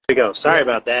 there we go. Sorry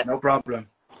about that. No problem.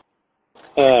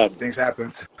 Things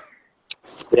happen.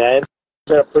 Yeah, I ended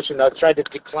up pushing. I tried to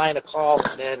decline a call,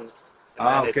 and then.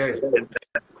 Okay.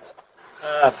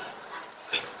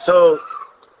 So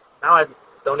now I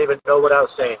don't even know what I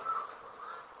was saying.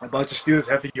 About the students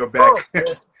having your back.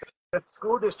 The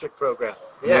school district program.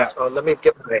 Yeah. So let me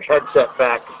get my headset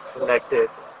back connected.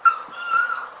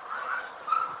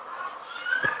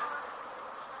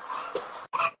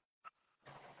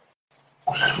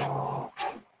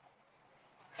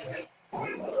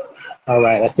 All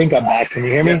right, I think I'm back. Can you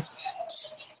hear me?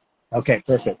 Yes. Okay,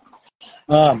 perfect.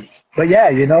 But yeah,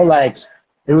 you know, like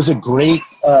it was a great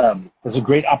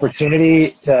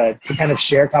opportunity to kind of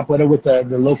share capoeira with the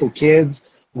local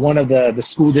kids. One of the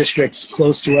school districts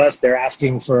close to us, they're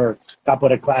asking for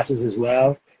capoeira classes as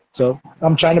well. So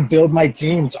I'm trying to build my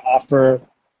team to offer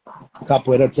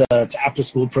capoeira to after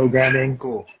school programming.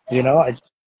 Cool. You know,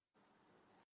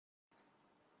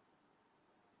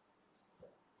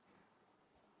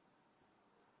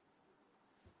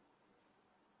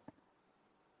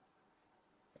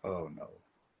 Oh no.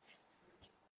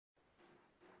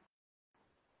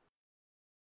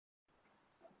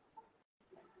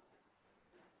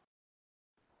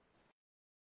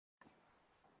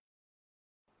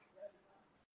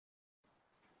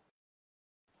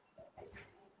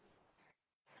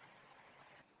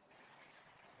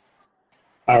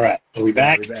 all right, are we Yeah,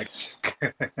 back? we're back.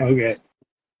 Okay.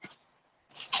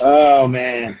 Oh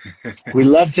man, we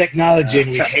love technology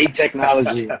and we hate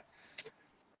technology.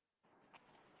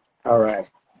 All right.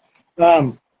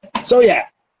 Um, so yeah,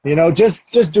 you know,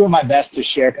 just doing my best to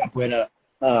share capoeira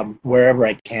wherever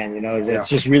I can. You know, Yeah. it's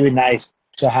just really nice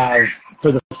to have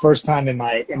for the first time in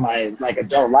my like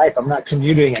adult life. I'm not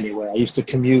commuting anywhere. I used to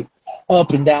commute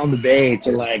up and down the bay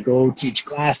to like go teach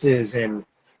classes and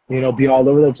you know be all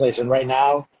over the place. And right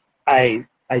now, I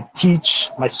teach.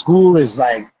 My school is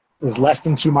less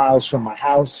than 2 miles from my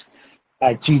house.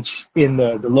 I teach in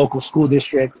the local school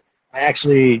district. I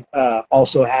actually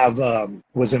also have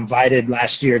was invited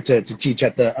last year to teach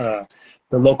at the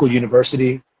local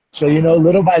university. So Oh, you know, nice.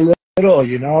 little by little,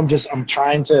 you know, I'm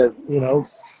trying to you know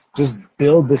just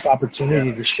build this Yeah.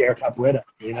 opportunity to share capoeira.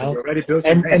 You And you know, already built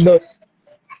your and name. the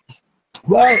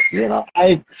well, you know,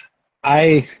 I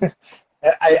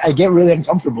I get really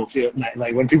uncomfortable feeling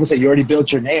like when people say you already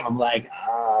built your name. I'm like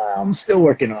I'm still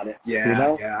working on it. You Yeah,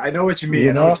 know, yeah. I know what you mean. you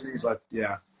I know know. what you mean, but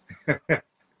yeah.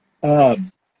 Um,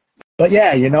 but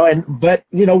yeah, you know, but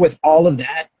you know, with all of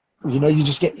that, you know, you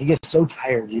get so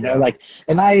tired, you know, Yeah. like,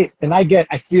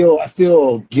 I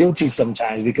feel guilty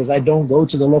sometimes because I don't go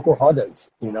to the local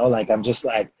rodas, you know, like I'm just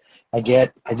like,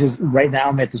 right now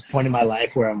I'm at this point in my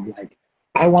life where I'm like,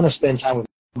 I want to spend time with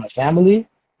my family,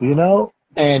 you know,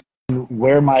 and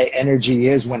where my energy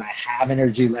is when I have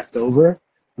energy left over,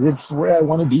 it's where I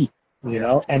want to be, you Yeah.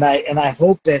 know, and I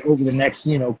hope that over the next,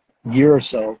 you know, year or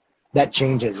so, that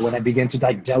changes when I begin to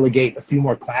like delegate a few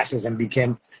more classes and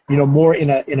become, you know, more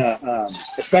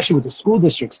especially with the school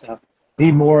district stuff, be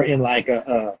more in like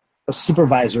a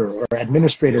supervisor or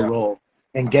administrator Yeah. role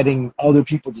and getting other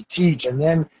people to teach and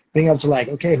then being able to like,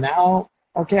 okay, now,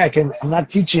 okay, I'm not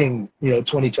teaching, you know,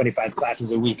 20, 25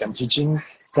 classes a week. I'm teaching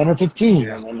 10 or 15.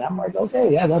 Yeah. And then I'm like,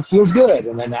 okay, yeah, that feels good.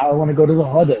 And then now I want to go to the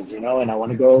rodas, you know, and I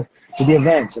want to go to the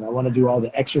events and I want to do all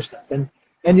the extra stuff. And,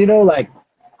 you know, like,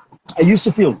 I used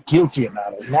to feel guilty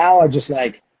about it. Now I just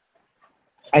like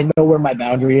I know where my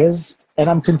boundary is and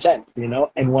I'm content, you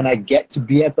know. And when I get to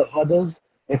be at the huddles,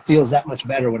 it feels that much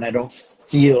better when I don't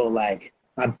feel like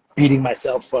I'm beating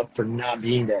myself up for not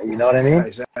being there. You know what I Yeah, mean?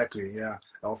 exactly. Yeah.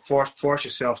 Or force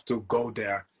yourself to go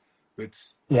there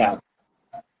with, Yeah.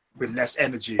 with less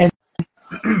energy.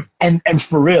 And and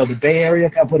for real, the Bay Area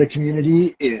Capoeira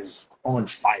community is on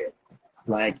fire.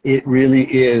 Like it really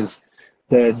is.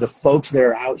 The folks that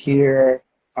are out here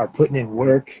are putting in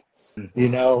work, you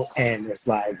know, and it's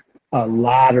like a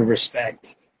lot of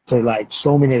respect to like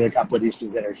so many of the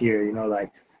capoeiristas that are here, you know,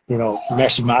 like, you know,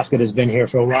 Mestre Máscara has been here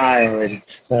for a while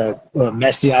and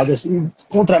Mestre Aldo,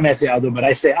 contra Mestre Aldo, but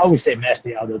I always say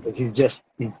Mestre Aldo because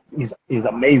he's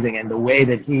amazing and the way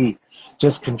that he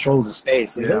just controls the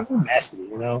space. And Yeah. this is Mestre,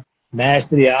 you know,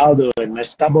 Mestre Aldo and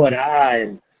Mestre Taborá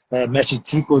and Mestre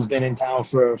Tico's been in town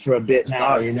for a bit now,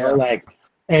 Start. you know, Yeah. like,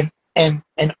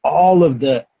 and all of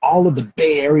the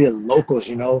Bay Area locals,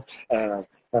 you know,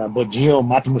 Bodinho,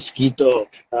 Mato Mosquito,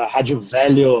 Rádio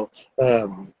Velho.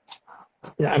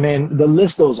 I mean, the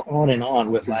list goes on and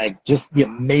on with like just the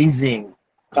amazing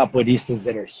capoeiristas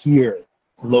that are here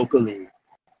locally,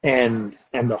 and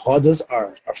the rodas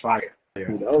are fire.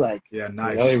 Yeah. You know, like Yeah. you know,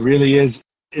 it Nice. really is.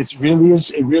 It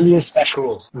really is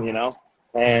special. Cool. You know,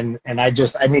 and I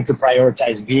need to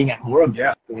prioritize being at more of them.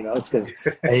 Yeah. You know, it's because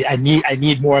I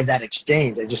need more of that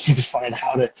exchange. I just need to find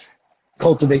how to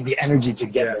cultivate the energy to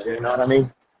get Yeah. there. Yeah. You know what I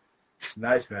mean?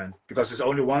 Nice, man. Because there's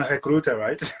only one recruiter,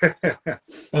 right?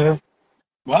 Uh,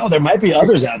 well, there might be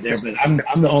others out there, but I'm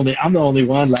the only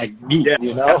one like me. Yeah. You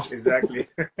Yeah. know? Exactly.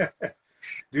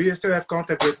 Do you still have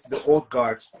contact with the old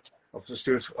guards of the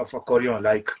students of accordion,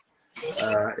 like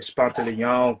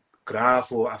Espantelignon,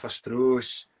 Cravo,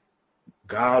 Avastruz,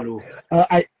 Galo?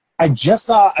 I just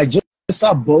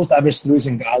saw both Avestruz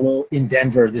and Gallo in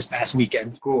Denver this past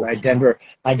weekend. Cool. Right, Denver.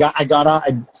 I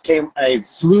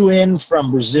flew in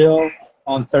from Brazil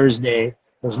on Thursday.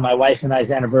 It was my wife and I's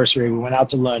anniversary. We went out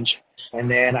to lunch, and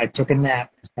then I took a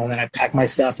nap, and then I packed my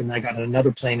stuff, and I got on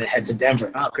another plane to head to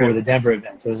Denver for the Denver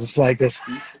event. So it was just like this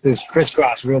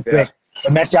crisscross real quick.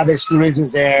 But Mestre Avestruz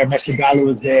was there, Mestre Gallo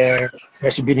was there,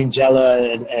 Mestre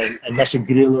Biringella and Mestre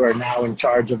Grillo are now in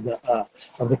charge of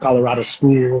the Colorado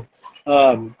school.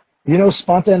 You know,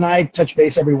 Sponta and I touch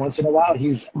base every once in a while.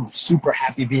 He's super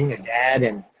happy being a dad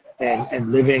and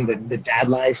living the dad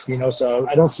life, you know, so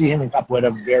I don't see him in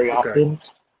Capoeira very often.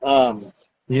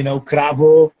 You know,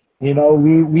 Cravo, you know,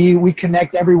 we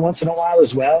connect every once in a while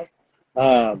as well.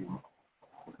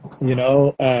 You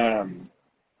know,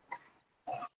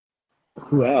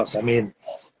 who else? I mean,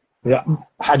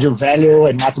 Rádio Velho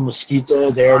and Mato Mosquito,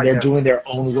 they're doing their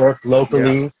own work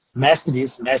locally. Yeah. Mestre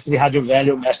Rádio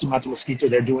Velho, Mestre Mato Mosquito,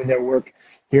 they're doing their work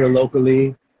here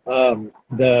locally.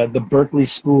 The Berkeley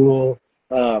School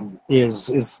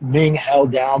is being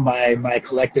held down by a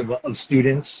collective of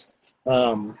students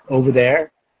over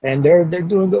there, and they're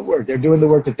doing good work. They're doing the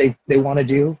work that they want to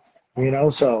do, you know.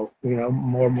 So, you know,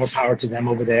 more power to them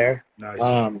over there. Nice.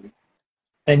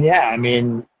 And yeah, I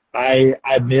mean, I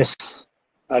miss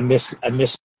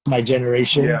my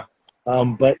generation. Yeah.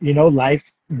 But you know,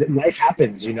 life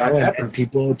happens, you know, and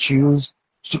people choose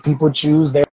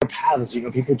their paths. You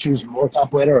know, people choose more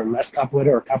capoeira or less capoeira,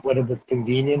 or capoeira that's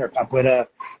convenient, or capoeira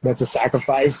that's a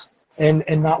sacrifice. And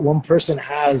not one person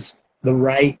has the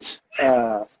right.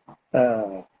 Not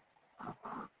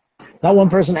one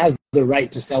person has the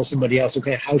right to tell somebody else,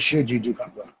 okay, how should you do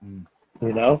capoeira?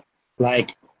 You know,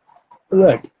 like,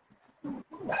 look,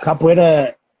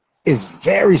 capoeira is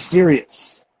very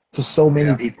serious to so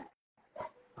many people.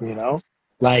 You know,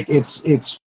 like it's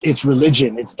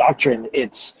religion, it's doctrine,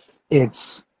 it's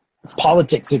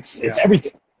politics, it's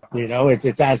everything. You know, it's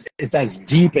as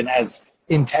deep and as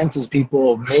intense as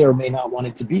people may or may not want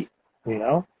it to be. You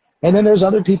know, and then there's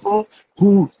other people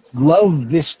who love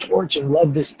this torch and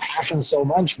love this passion so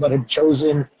much, but have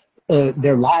chosen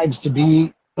their lives to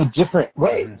be a different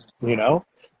way. You know,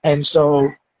 and so,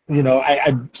 you know,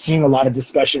 I've seen a lot of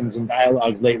discussions and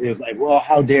dialogues lately. It's like, well,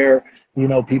 how dare, you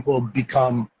know, people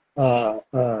become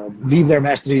leave their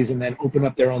mestres and then open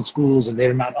up their own schools, and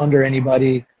they're not under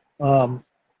anybody. And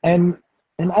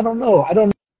I don't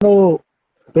know.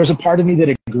 There's a part of me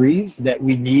that agrees that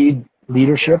we need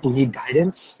leadership, we need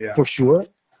guidance for sure.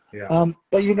 Yeah.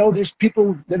 But you know, there's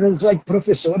people that are like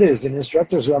professores and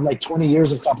instructors who have like 20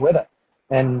 years of capoeira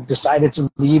and decided to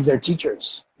leave their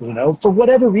teachers, you know, for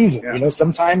whatever reason. You know,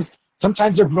 sometimes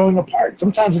they're growing apart.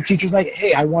 Sometimes the teacher's like,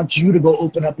 hey, I want you to go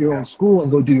open up your own school and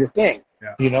go do your thing.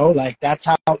 You know, like that's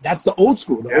the old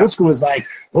school. The old school is like,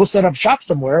 go set up shop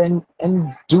somewhere and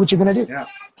do what you're gonna do.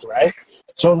 Right.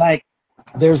 So like,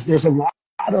 there's a lot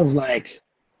of like,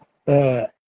 there's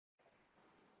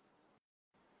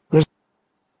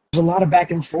a lot of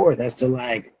back and forth as to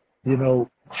like, you know,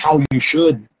 how you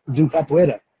should do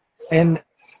capoeira. And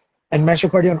Mestre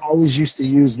Acordeon always used to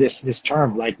use this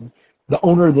term, like the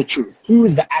owner of the truth. Who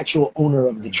is the actual owner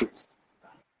of the truth?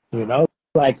 You know,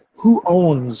 like who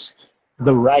owns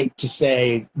the right to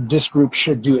say this group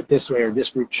should do it this way or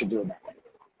this group should do it that way?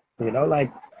 You know,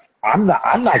 like I'm not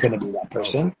going to be that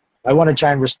person. I want to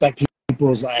try and respect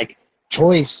people's like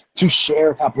choice to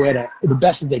share capoeira the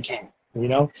best that they can, you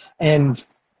know? And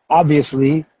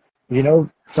obviously, you know,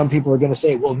 some people are going to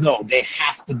say, well, no, they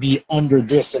have to be under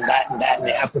this and that, and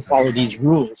they have to follow these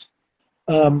rules.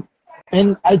 And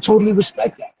I totally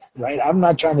respect that, right? I'm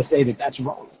not trying to say that that's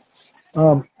wrong.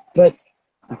 But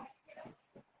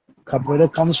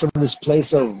capoeira comes from this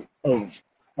place of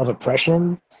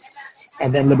oppression,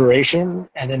 and then liberation,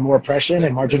 and then more oppression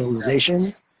and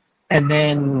marginalization, and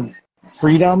then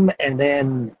freedom, and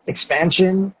then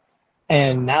expansion,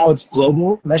 and now it's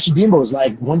global. Mestre Bimbo is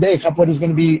like, one day capoeira is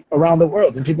going to be around the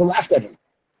world, and people laughed at him.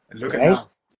 And look at now.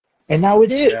 And now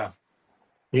it is,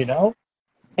 you know?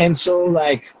 And so,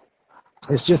 like,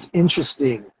 it's just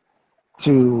interesting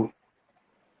to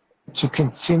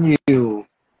continue.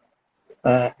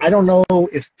 I don't know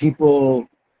if people,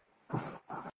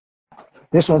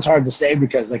 this one's hard to say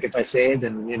because, like, if I say it,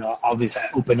 then, you know, obviously I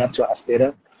open up to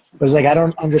Astera. But it's like, I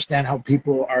don't understand how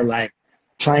people are, like,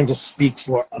 trying to speak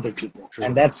for other people. True.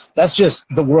 And that's just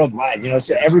the worldwide, you know?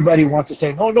 So everybody wants to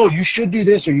say, no, you should do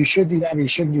this, or you should do that, or you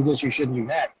shouldn't do this, or you shouldn't do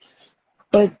that.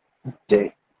 But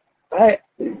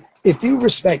if you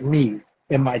respect me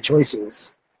and my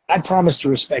choices, I promise to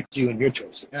respect you and your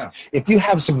choices. Yeah. If you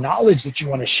have some knowledge that you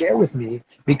want to share with me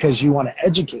because you want to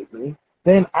educate me,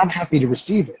 then I'm happy to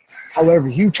receive it. However,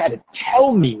 you try to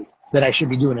tell me that I should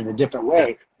be doing it a different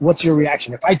way, what's your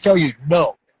reaction? If I tell you,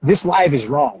 no, this live is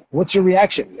wrong, what's your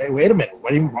reaction? Hey, wait a minute,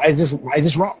 why is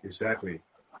this wrong? Exactly.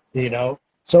 You know?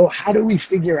 So how do we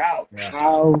figure out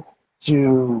how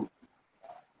to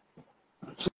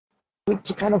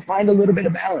kind of find a little bit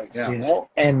of balance, you know?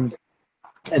 And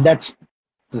it's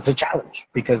a challenge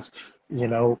because, you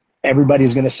know,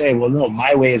 everybody's going to say, well, no,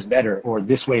 my way is better or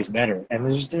this way is better. And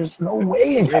there's no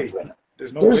way in capoeira.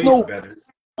 There's no way better.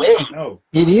 Way. No.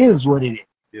 It is what it is.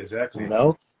 Exactly. You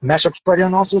know? Mestre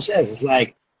Acordeon also says, it's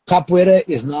like, capoeira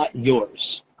is not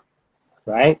yours.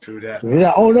 Right? True that.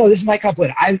 Oh, no, this is my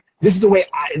capoeira. This is the way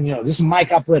this is my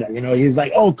capoeira. You know, he's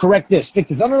like, oh, correct this, fix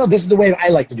this. No, this is the way I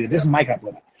like to do it. This is my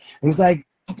capoeira. And he's like,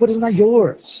 capoeira is not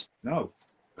yours. No.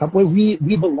 Capoeira,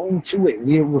 we belong to it.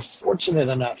 We're fortunate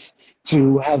enough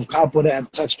to have capoeira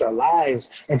have touched our lives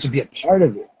and to be a part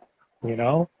of it, you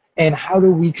know? And how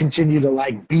do we continue to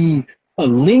like be a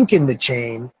link in the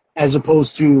chain as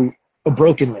opposed to a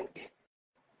broken link,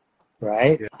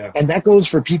 right? Yeah. And that goes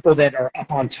for people that are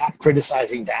up on top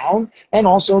criticizing down and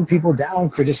also people down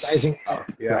criticizing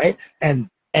up, right? And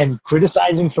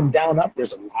criticizing from down up,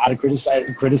 there's a lot of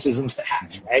criticisms to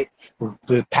have, right?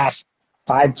 The past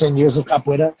 5-10 years of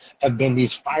capoeira have been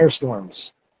these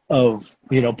firestorms of,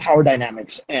 you know, power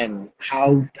dynamics and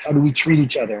how do we treat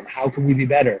each other and how can we be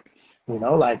better? You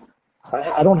know, like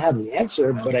I don't have the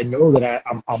answer, but I know that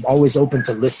I'm always open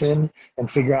to listen and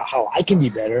figure out how I can be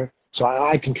better so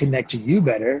I can connect to you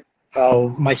better,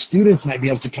 how my students might be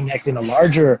able to connect in a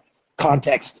larger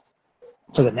context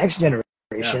for the next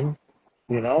generation,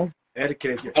 you know?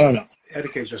 Educate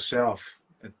yourself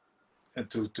and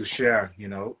to share, you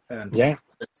know, and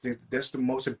that's the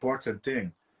most important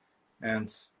thing.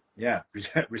 And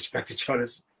respect each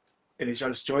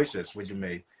other's choices what you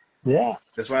made. Yeah,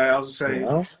 that's why I also say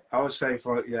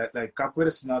like capoeira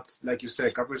is not, like you say,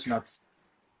 capoeira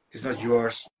is not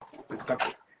yours,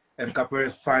 and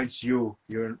capoeira finds you.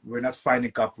 We're not finding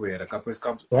capoeira. Capoeira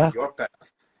comes on your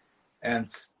path, and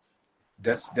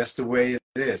that's the way it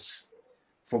is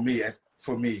for me.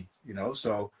 You know.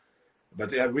 So,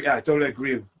 but I totally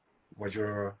agree what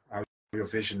how your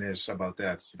vision is about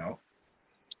that. You know.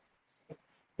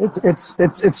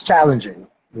 It's challenging,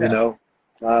 you know.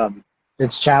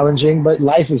 It's challenging, but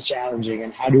life is challenging.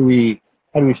 And how do we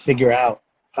figure out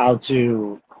how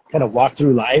to kind of walk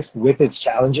through life with its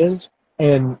challenges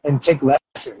and take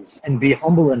lessons and be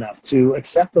humble enough to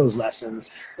accept those lessons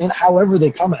and however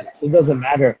they come at us. It doesn't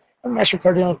matter. Mestre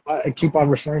Acordeon, I keep on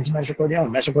referring to Mestre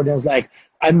Acordeon. Mestre Acordeon is like,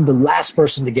 I'm the last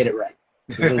person to get it right.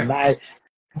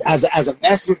 As a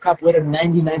master of capoeira,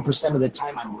 99% of the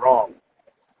time I'm wrong.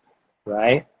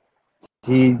 Right?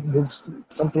 It's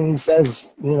something he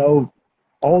says, you know,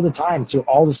 all the time to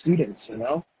all the students, you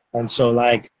know? And so,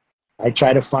 like, I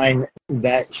try to find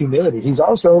that humility. He's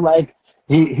also, like,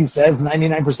 he says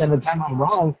 99% of the time I'm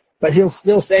wrong, but he'll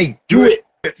still say, do it.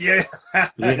 Yeah.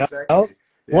 You know? Exactly.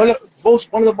 Yeah. One of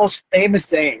the most famous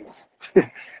sayings,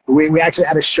 we actually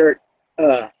had a shirt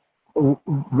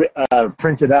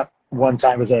printed up one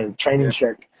time as a training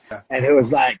shirt. And it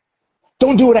was like,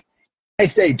 don't do what I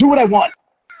say, do what I want.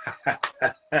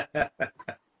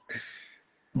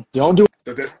 Don't do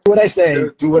what I say,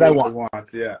 do what I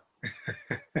want. Yeah.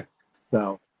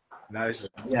 So nice.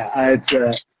 Yeah, it's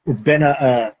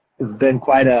been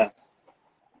quite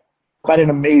an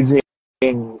amazing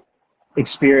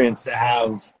experience to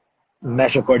have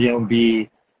Mestre Acordeon be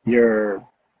your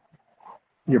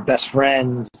best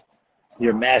friend,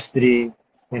 your mestre.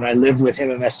 You know, I lived with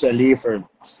him in Mestre for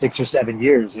 6 or 7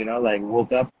 years. You know, like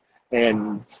woke up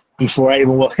and before I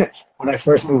even when I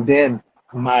first moved in,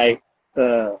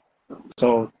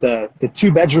 so the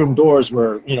 2-bedroom doors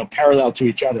were, you know, parallel to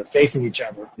each other, facing each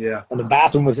other. Yeah. And the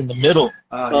bathroom was in the middle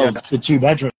of the 2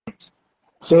 bedrooms.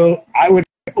 So I would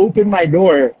open my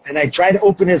door, and I tried to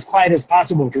open it as quiet as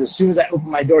possible because as soon as I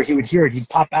opened my door, he would hear it. He'd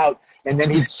pop out, and then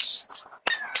he'd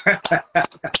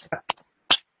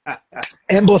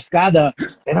emboscada.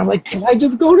 And I'm like, can I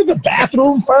just go to the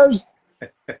bathroom first?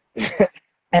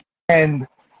 and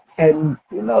you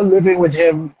know, living with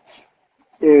him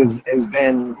has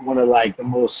been one of like the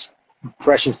most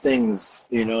precious things,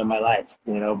 you know, in my life,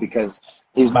 you know, because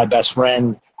he's my best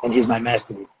friend and he's my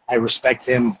mestre. I respect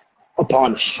him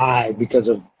upon high because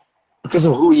of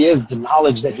who he is, the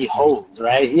knowledge that he holds,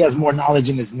 right? He has more knowledge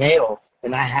in his nail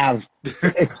than I have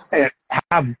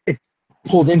it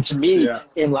pulled into me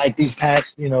in like these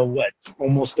past, you know,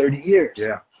 almost 30 years.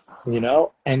 Yeah. You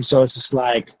know? And so it's just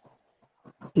like,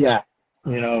 you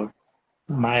know,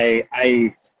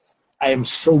 I am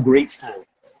so grateful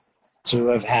to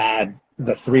have had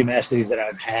the 3 mestres that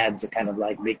I've had to kind of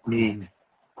like make me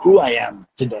who I am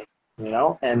today. you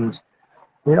know, and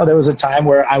you know, there was a time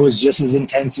where I was just as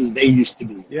intense as they used to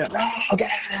be. Yeah.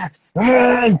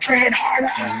 Train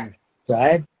harder,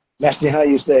 right? Mestre Recruta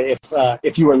used to,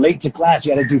 if you were late to class,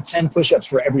 you had to do 10 push-ups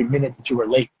for every minute that you were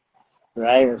late,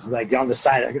 right? It was like on the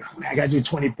side, I got to do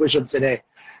 20 push-ups today.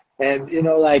 And, you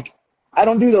know, like, I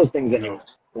don't do those things anymore.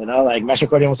 You know, like Mestre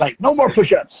Acordeon was like, no more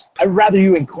push-ups. I'd rather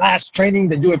you in class training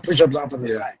than doing push-ups off on the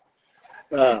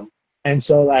side. And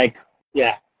so, like,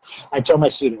 yeah, I tell my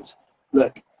students,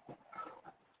 look,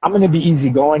 I'm going to be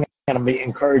easygoing and I'm going to be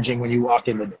encouraging when you walk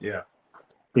in the door. Yeah.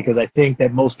 Because I think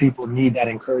that most people need that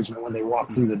encouragement when they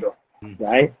walk through the door,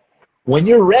 right? When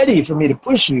you're ready for me to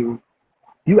push you,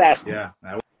 you ask me. Yeah,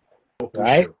 I will push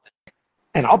right? you.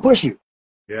 And I'll push you.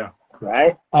 Yeah.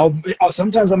 Right?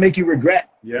 Sometimes I'll make you regret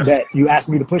that you asked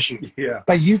me to push you. Yeah.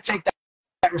 But you take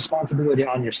that responsibility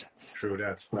on yourself. True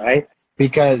that. Right?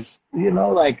 Because, you know,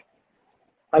 like,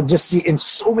 I just see in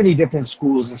so many different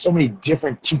schools and so many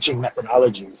different teaching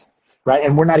methodologies, right?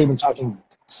 And we're not even talking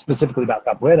specifically about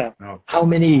capoeira, how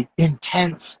many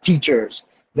intense teachers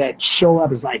that show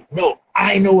up is like, no,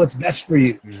 I know what's best for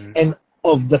you. And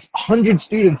of the 100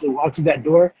 students that walk through that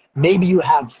door, maybe you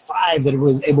have 5 that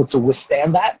was able to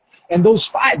withstand that. And those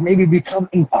 5 maybe become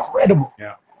incredible,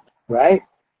 right?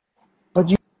 But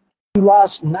you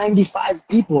lost 95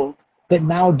 people that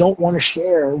now don't want to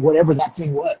share whatever that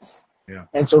thing was.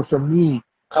 And so for me,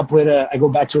 capoeira, I go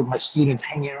back to my students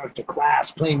hanging out after class,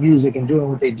 playing music and doing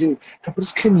what they do.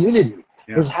 Capoeira's community.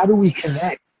 Is how do we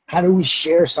connect? How do we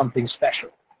share something special?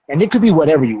 And it could be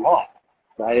whatever you want,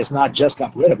 right? It's not just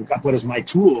capoeira, but capoeira is my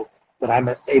tool that I'm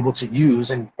able to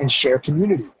use and share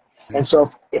community. And so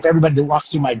if everybody that walks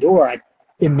through my door, I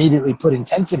immediately put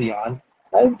intensity on,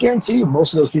 I guarantee you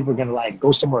most of those people are going to like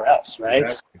go somewhere else,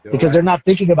 right? Because they're not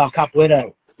thinking about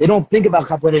capoeira. They don't think about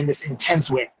capoeira in this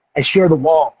intense way. I share the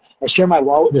wall. I share my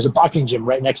wall. There's a boxing gym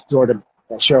right next door to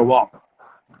I share a wall.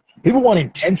 People want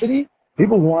intensity.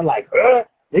 People want like, they're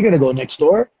going to go next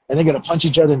door and they're going to punch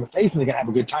each other in the face and they're going to have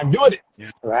a good time doing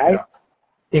it, right?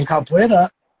 In capoeira,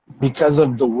 because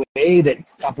of the way that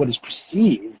capoeira is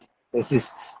perceived,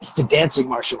 it's the dancing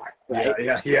martial art, right?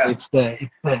 It's the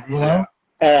you know?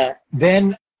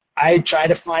 Then I try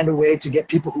to find a way to get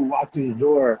people who walk through the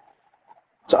door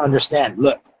to understand,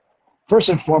 look, first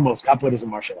and foremost, capoeira is a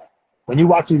martial art. When you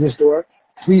walk through this door,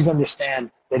 please understand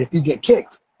that if you get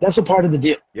kicked, that's a part of the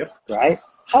deal, right?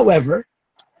 However,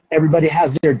 everybody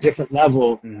has their different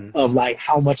level of like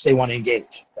how much they want to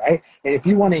engage, right? And if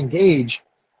you want to engage,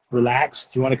 relax.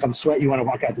 If you want to come sweat, you want to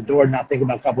walk out the door, not think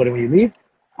about capoeira when you leave,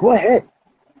 go ahead.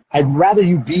 I'd rather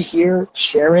you be here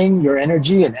sharing your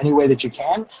energy in any way that you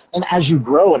can. And as you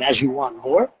grow and as you want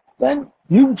more, then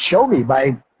you show me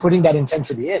by putting that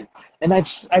intensity in. And I've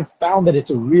found that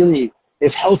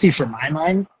it's healthy for my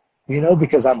mind, you know,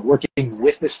 because I'm working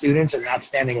with the students and not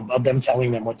standing above them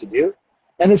telling them what to do.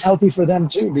 And it's healthy for them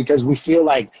too, because we feel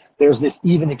like there's this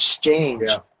even exchange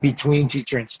between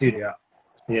teacher and student,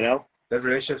 you know? That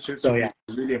relationship is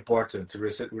really important, the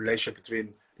relationship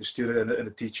between the student and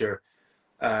the teacher.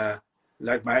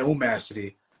 Like my own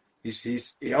master,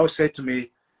 he always said to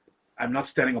me, I'm not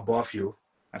standing above you,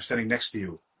 I'm standing next to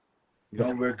you. You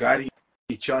know, we're guiding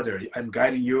each other. I'm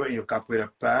guiding you in your capoeira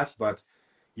path, but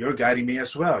you're guiding me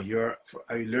as well.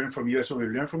 I learn from you as well. We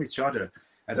learn from each other.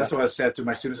 And that's what I said to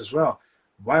my students as well.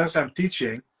 Whilst I'm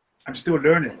teaching, I'm still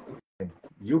learning.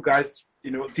 You guys,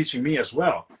 you know, teaching me as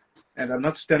well. And I'm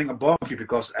not standing above you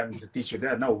because I'm the teacher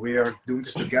there. No, we are doing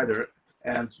this together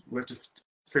and we have to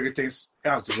figure things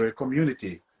out. We're a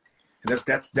community. And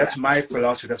that's my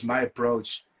philosophy. That's my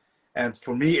approach. And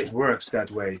for me, it works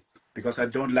that way because I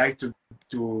don't like to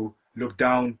look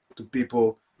down to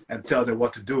people and tell them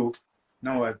what to do.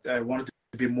 No, I want it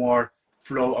to be more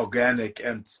flow, organic,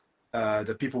 and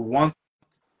that people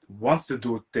wants to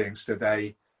do things that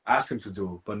I ask them to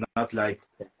do, but not like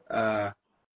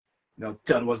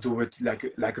tell what to do with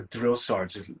like a drill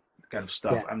sergeant kind of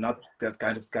stuff. I'm not that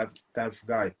kind of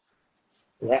guy.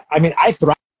 Yeah, I mean, I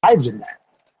thrived in that.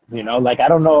 You know, like I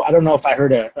don't know if I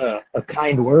heard a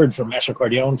kind word from Mestre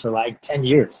Acordeon for like 10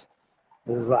 years.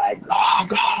 It was like,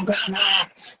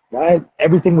 right?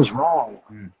 Everything was wrong.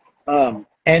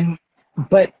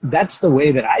 But that's the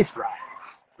way that I thrive,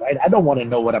 right? I don't want to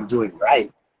know what I'm doing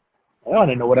right. I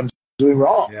want to know what I'm doing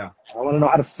wrong. Yeah. I want to know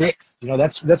how to fix. You know,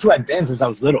 that's who I've been since I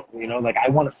was little. You know, like I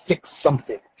want to fix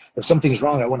something. If something's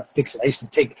wrong, I want to fix it. I used to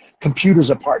take computers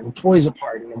apart and toys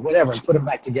apart and whatever and put them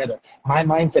back together. My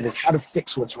mindset is how to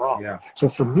fix what's wrong. Yeah. So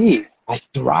for me, I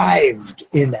thrived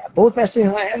in that. Both Mestre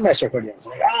and Mestre Acordeon. It's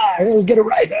like, get it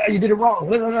right. You did it wrong.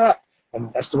 Blah, blah, blah.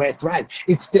 And that's the way I thrive.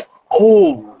 It's the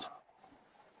old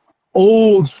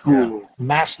school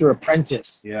master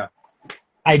apprentice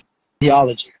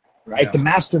ideology, right? Yeah. The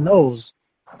master knows,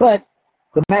 but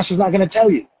the master's not going to tell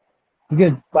you. He's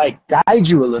going to like guide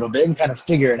you a little bit and kind of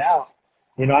figure it out.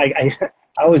 You know, I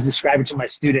always describe it to my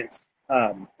students,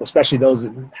 especially those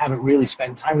that haven't really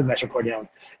spent time with Mestre Acordeon.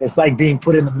 It's like being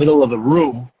put in the middle of a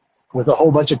room with a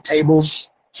whole bunch of tables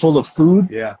full of food,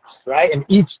 Yeah. right? And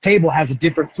each table has a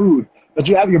different food, but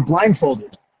you have your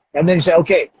blindfolded. And then you say,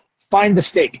 okay, find the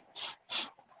steak,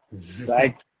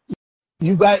 right?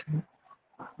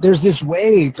 There's this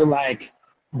way to like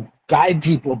guide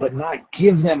people, but not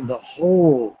give them the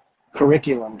whole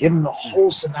curriculum, give them the whole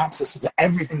synopsis of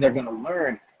everything they're going to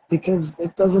learn, because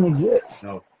it doesn't exist.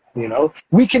 No. You know,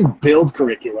 we can build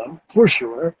curriculum for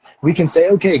sure. We can say,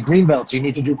 okay, green belts, you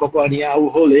need to do Coponia,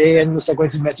 Uhole, and the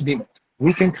sequence of Mestre Bima.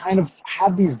 We can kind of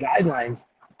have these guidelines.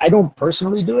 I don't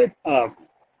personally do it.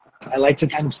 I like to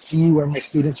kind of see where my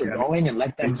students are going and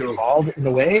let them evolve in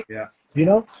a way. Yeah. You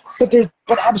know,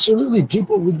 but absolutely,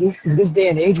 people in this day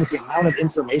and age, with the amount of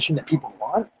information that people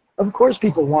want, of course,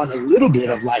 people want a little bit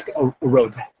of like a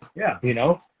roadmap. Yeah. You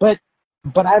know, but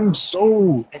I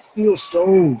feel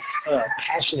so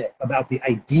passionate about the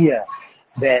idea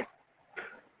that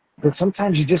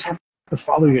sometimes you just have to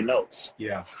follow your nose.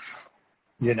 Yeah.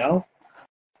 You know,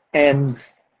 and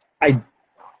I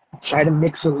try to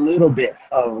mix a little bit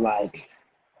of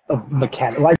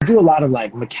mechanical. Well, I do a lot of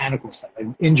like mechanical stuff.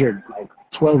 I'm injured like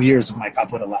 12 years of my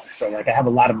capoeira life, so like I have a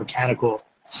lot of mechanical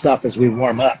stuff as we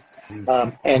warm up,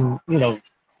 and you know,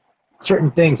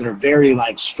 certain things that are very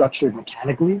like structured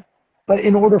mechanically. But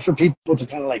in order for people to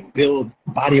kind of like build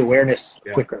body awareness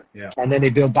quicker, and then they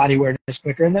build body awareness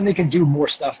quicker, and then they can do more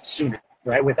stuff sooner,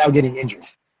 right, without getting injured.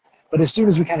 But as soon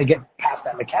as we kind of get past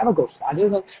that mechanical side,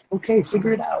 it's like, okay,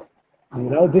 figure it out. You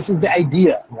know, this is the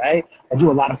idea, right? I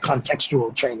do a lot of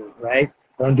contextual training, right?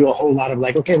 I don't do a whole lot of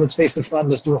like, okay, let's face the front,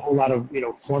 let's do a whole lot of, you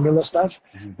know, formula stuff.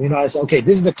 You know, I say, okay,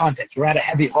 this is the context. We're at a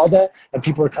heavy roda and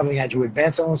people are coming at you with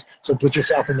advances, so put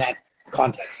yourself in that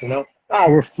context, you know?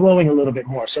 We're flowing a little bit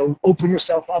more, so open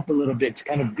yourself up a little bit to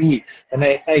kind of be. And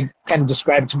I kind of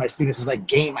describe it to my students as like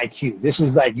game IQ. This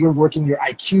is like you're working your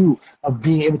IQ of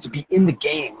being able to be in the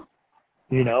game,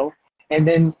 you know? And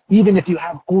then even if you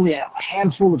have only a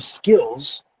handful of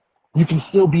skills, you can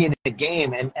still be in the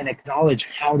game and acknowledge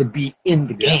how to be in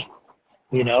the game,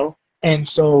 you know? And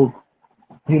so,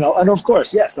 you know, and of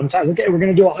course, yes, sometimes, okay, we're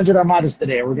going to do 100 armadas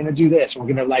today, or we're going to do this, we're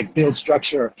going to like build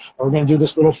structure, or we're going to do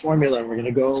this little formula, and we're going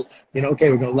to go, you know, okay,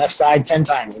 we're going to left side 10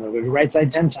 times, and we're going to right side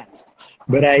 10 times.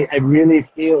 But I really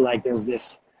feel like there's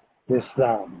this, you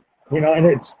know, and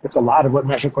it's a lot of what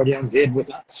Mestre Acordeon did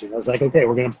with us. You know, it's like, okay,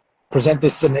 we're going to present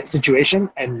this situation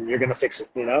and you're going to fix it,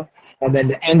 you know? And then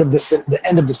the end of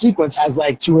the sequence has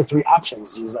like 2 or 3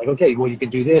 options. It's like, okay, well, you can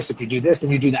do this. If you do this,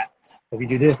 then you do that. If you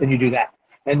do this, then you do that.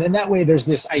 And then that way there's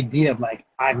this idea of like,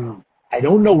 I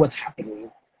don't know what's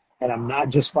happening, and I'm not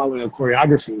just following a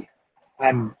choreography.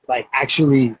 I'm like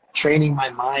actually training my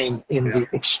mind in the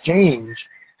exchange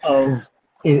of,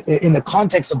 in the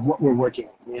context of what we're working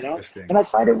on, you know? And I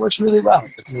find it works really well,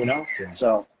 you know?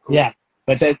 So, yeah.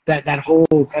 But that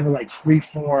whole kind of like free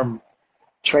form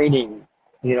training,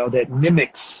 you know, that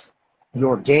mimics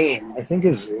your game, I think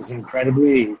is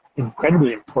incredibly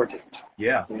important.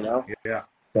 Yeah. You know? Yeah.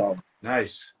 So.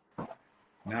 Nice.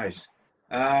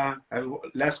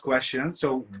 Last question.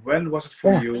 So when was it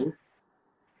for you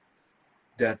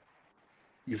that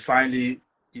you finally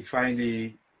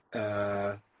came to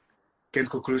the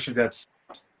conclusion that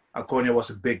accordion was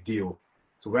a big deal?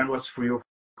 So when was for you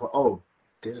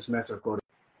this is Mestre Acordeon?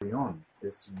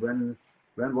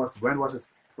 When was it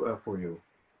for you?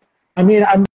 I mean,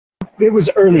 it was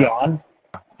early on,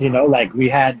 you know, like we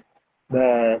had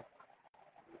the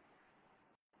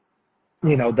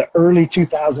early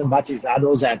 2000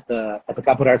 batizados at the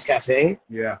Capoeira Arts Cafe.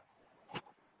 Yeah.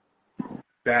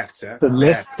 Backed, The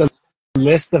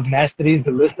list of mestres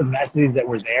that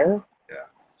were there. Yeah.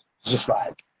 Just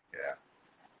like.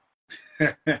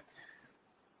 Yeah.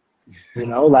 You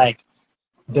know, like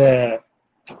the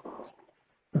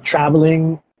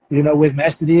traveling, you know, with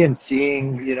Mestre and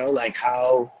seeing, you know, like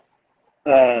how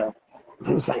it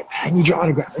was like, I need your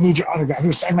autograph.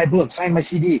 Here, sign my book, sign my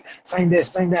CD, sign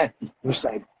this, sign that. It was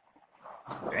like,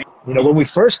 you know, when we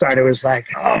first started, it was like,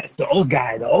 it's the old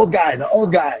guy,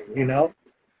 you know.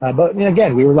 But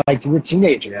again, we're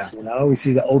teenagers, you know. We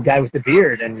see the old guy with the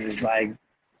beard, and he's like,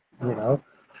 you know.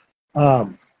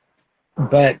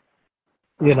 But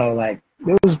you know, like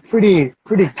it was pretty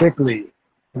quickly,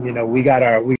 you know, we got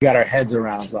our heads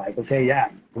around like, okay,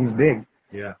 yeah, he's big.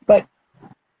 Yeah. But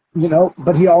you know,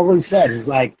 but he always said, is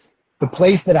like, the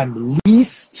place that I'm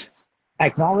least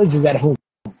acknowledged is at home.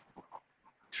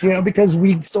 You know, because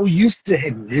we're so used to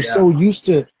him. We're so used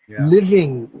to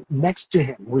living next to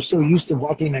him. We're so used to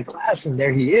walking in class and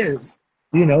there he is,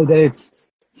 you know, that it's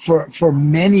for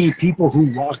many people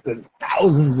who walk, the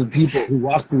thousands of people who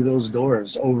walk through those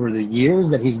doors over the years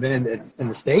that he's been in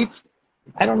the States.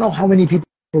 I don't know how many people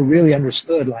really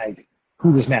understood like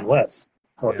who this man was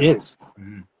or is,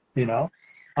 you know,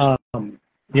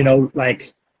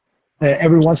 like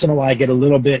every once in a while I get a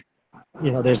little bit,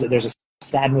 you know, there's a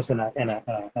sadness and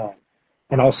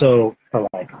also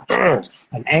like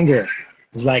an anger.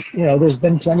 It's like, you know, there's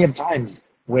been plenty of times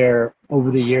where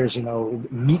over the years, you know,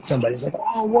 meet somebody, it's like,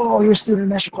 oh, whoa, you're a student of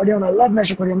Mestre Acordeon. I love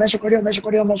Mestre Acordeon, Mestre Acordeon, Mestre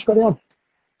Acordeon, Mestre Acordeon.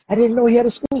 I didn't know he had a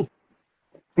school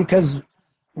because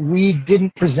we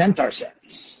didn't present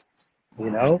ourselves, you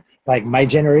know, like my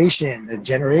generation, the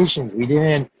generations, we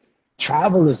didn't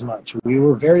travel as much. We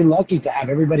were very lucky to have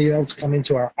everybody else come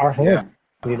into our home,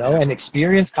 you know, and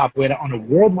experience capoeira on a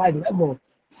worldwide level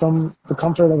from the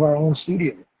comfort of our own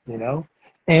studio, you know,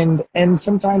 and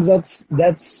sometimes that's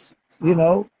you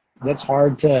know, that's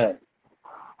hard to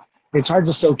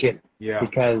soak in,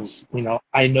 because, you know,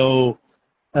 I know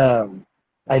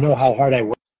how hard I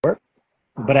work,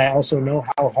 but I also know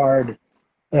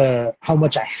how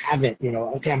much I haven't, you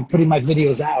know. Okay, I'm putting my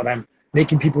videos out, I'm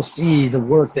making people see the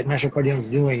work that Mestre Acordeon is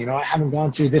doing, you know. I haven't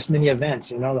gone to this many events,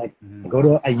 you know, like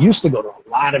I used to go to a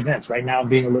lot of events. Right now I'm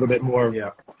being a little bit more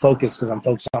focused because I'm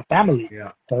focused on family,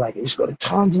 but like I used to go to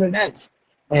tons of events.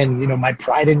 And, you know, my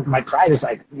pride is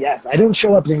like, yes, I don't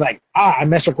show up being like, I'm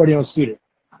Mestre Acordeon student,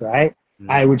 right?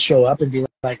 I would show up and be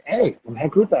like, hey, I'm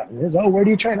Recruta. And oh, where do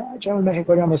you train? Oh, I train with Mestre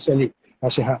Acordeon, Mestre Ali. I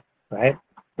say, huh, right?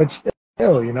 But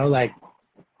still, you know, like,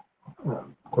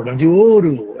 Cordão de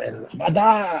Ouro and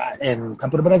Abadá and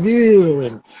Campo do Brasil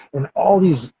and all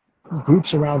these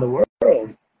groups around the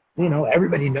world, you know,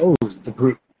 everybody knows the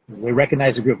group. They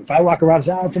recognize the group. If I walk around and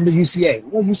say, I'm from the UCA.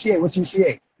 Well, UCA, what's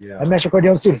UCA? I'm Mestre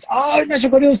Acordeon students. Oh, I'm Mestre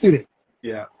Acordeon student.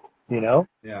 You know?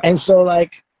 And so,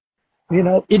 like, you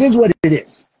know, it is what it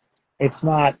is. It's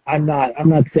not, I'm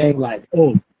not saying like,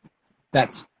 oh,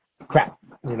 that's crap,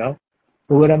 you know?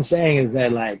 But what I'm saying is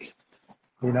that, like,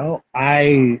 you know,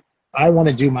 I want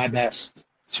to do my best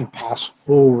to pass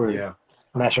forward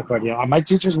Mestre Acordeon on my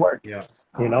teacher's work. You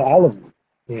know, all of them,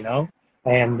 you know?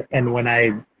 And when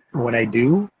I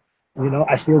do, you know,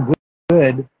 I feel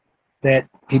good that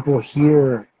people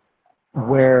hear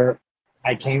where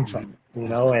I came from, you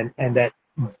know, and that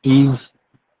these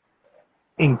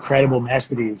incredible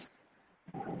mestres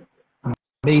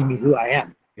made me who I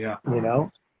am, you know,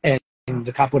 and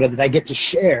the capoeira that I get to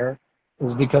share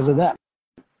is because of them.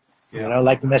 You know,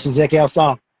 like the Mestre Ezequiel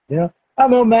song, you know,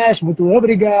 meu mestre, muito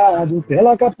obrigado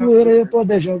pela capoeira eu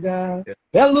poder jogar,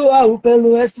 pelo AU,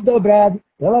 pelo S dobrado,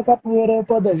 pela capoeira eu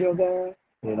poder jogar,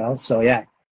 you know, so yeah,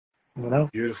 you know.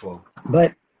 Beautiful.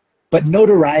 But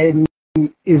notoriety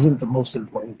isn't the most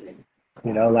important thing,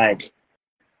 you know, like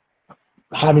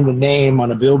having the name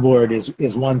on a billboard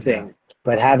is one thing,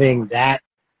 but having that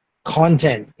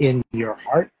content in your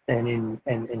heart and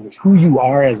in who you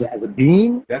are as a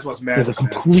being, that's what's matters, is a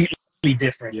completely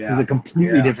different. Is a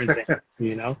completely different thing,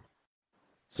 you know.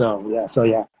 So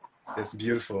yeah. That's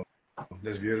beautiful.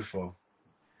 That's beautiful.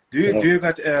 Do you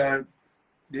get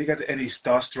any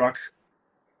starstruck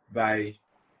by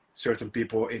certain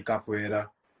people in capoeira,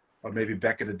 or maybe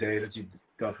back in the day that you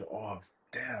thought, oh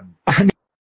damn? I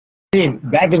mean,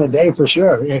 back in the day, for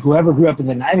sure. Whoever grew up in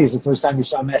the 90s, the first time you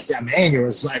saw Mestre Aman, you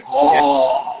was like,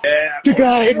 oh, the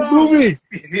guy in the movie,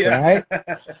 right?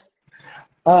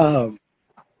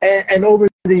 And over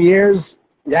the years,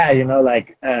 you know,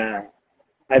 like I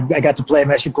got to play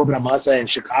Mestre Cobra Massa in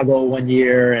Chicago one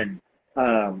year, and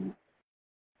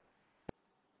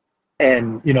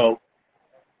you know,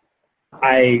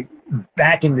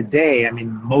 back in the day, I mean,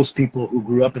 most people who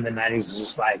grew up in the 90s was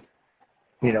just like,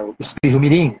 you know,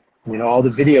 Spihumirim, you know, all the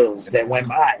videos that went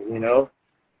by, you know,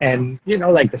 and you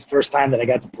know, like the first time that I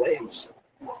got to play him,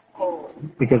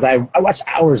 because I watched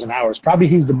hours and hours. Probably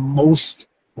he's the most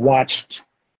watched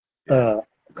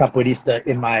capoeirista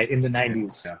in the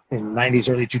 90s, in the 90s,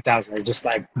 early 2000s. I just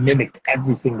like mimicked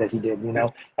everything that he did, you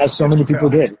know, as so many people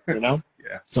did, you know,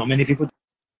 so many people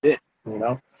did, you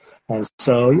know, and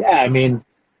so I mean,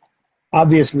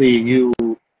 obviously you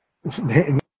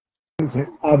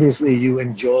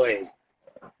enjoy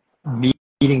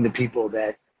meeting the people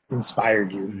that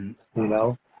inspired you, you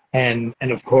know, and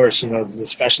of course, you know,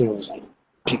 especially when it was like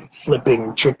people flipping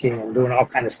and tricking and doing all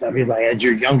kind of stuff. You're like, as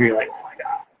you're younger, you're like, oh my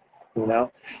God, you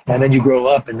know, and then you grow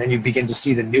up and then you begin to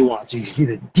see the nuance. You see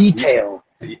the detail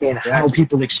in how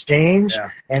people exchange,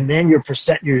 and then your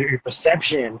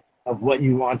perception of what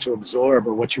you want to absorb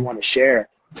or what you want to share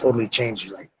totally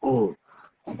changes. Like, oh,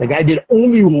 the guy did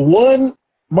only one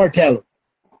martello.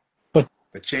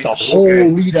 the whole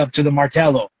lead up to the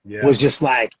Martello was just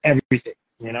like everything,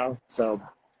 you know? So,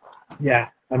 yeah,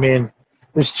 I mean,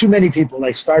 there's too many people,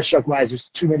 like starstruck wise, there's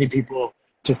too many people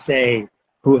to say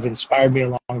who have inspired me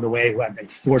along the way, who I've been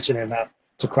fortunate enough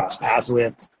to cross paths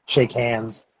with, shake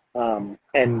hands,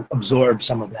 and absorb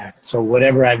some of that. So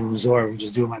whatever I've absorbed, I'm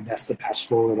just doing my best to pass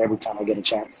forward every time I get a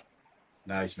chance.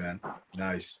 Nice, man.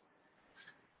 Nice.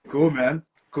 Cool, man.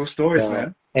 Cool stories,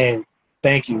 man. And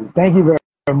thank you. Thank you very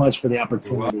much for the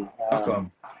opportunity.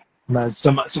 Welcome.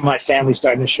 Some of my family's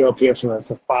starting to show up here for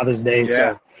Father's Day.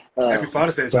 Yeah. So, Happy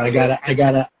Father's Day. So I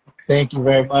gotta thank you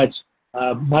very much.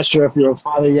 Not sure if you're a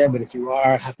father yet, but if you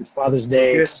are, happy Father's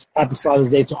Day. Yes. Happy Father's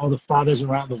Day to all the fathers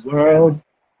around the world.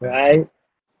 Right?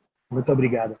 Muito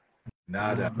obrigado.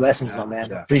 Nada. Blessings, my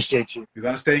man. Appreciate you. You're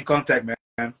gonna stay in contact,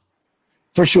 man.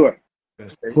 For sure.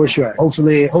 For sure.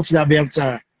 Hopefully I'll be able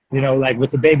to, you know, like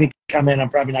with the baby coming, I'm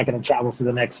probably not going to travel for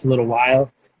the next little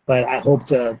while, but I hope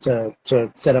to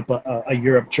set up a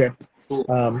Europe trip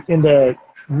in the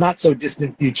not so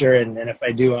distant future. And if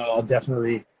I do, I'll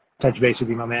definitely touch base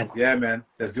with you, my man. Yeah, man.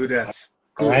 Let's do that.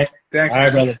 Cool. All right. Thanks. All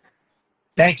right, brother.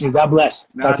 Thank you. God bless.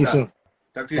 Talk to you soon.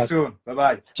 Talk to you soon.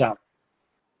 Bye-bye. Ciao.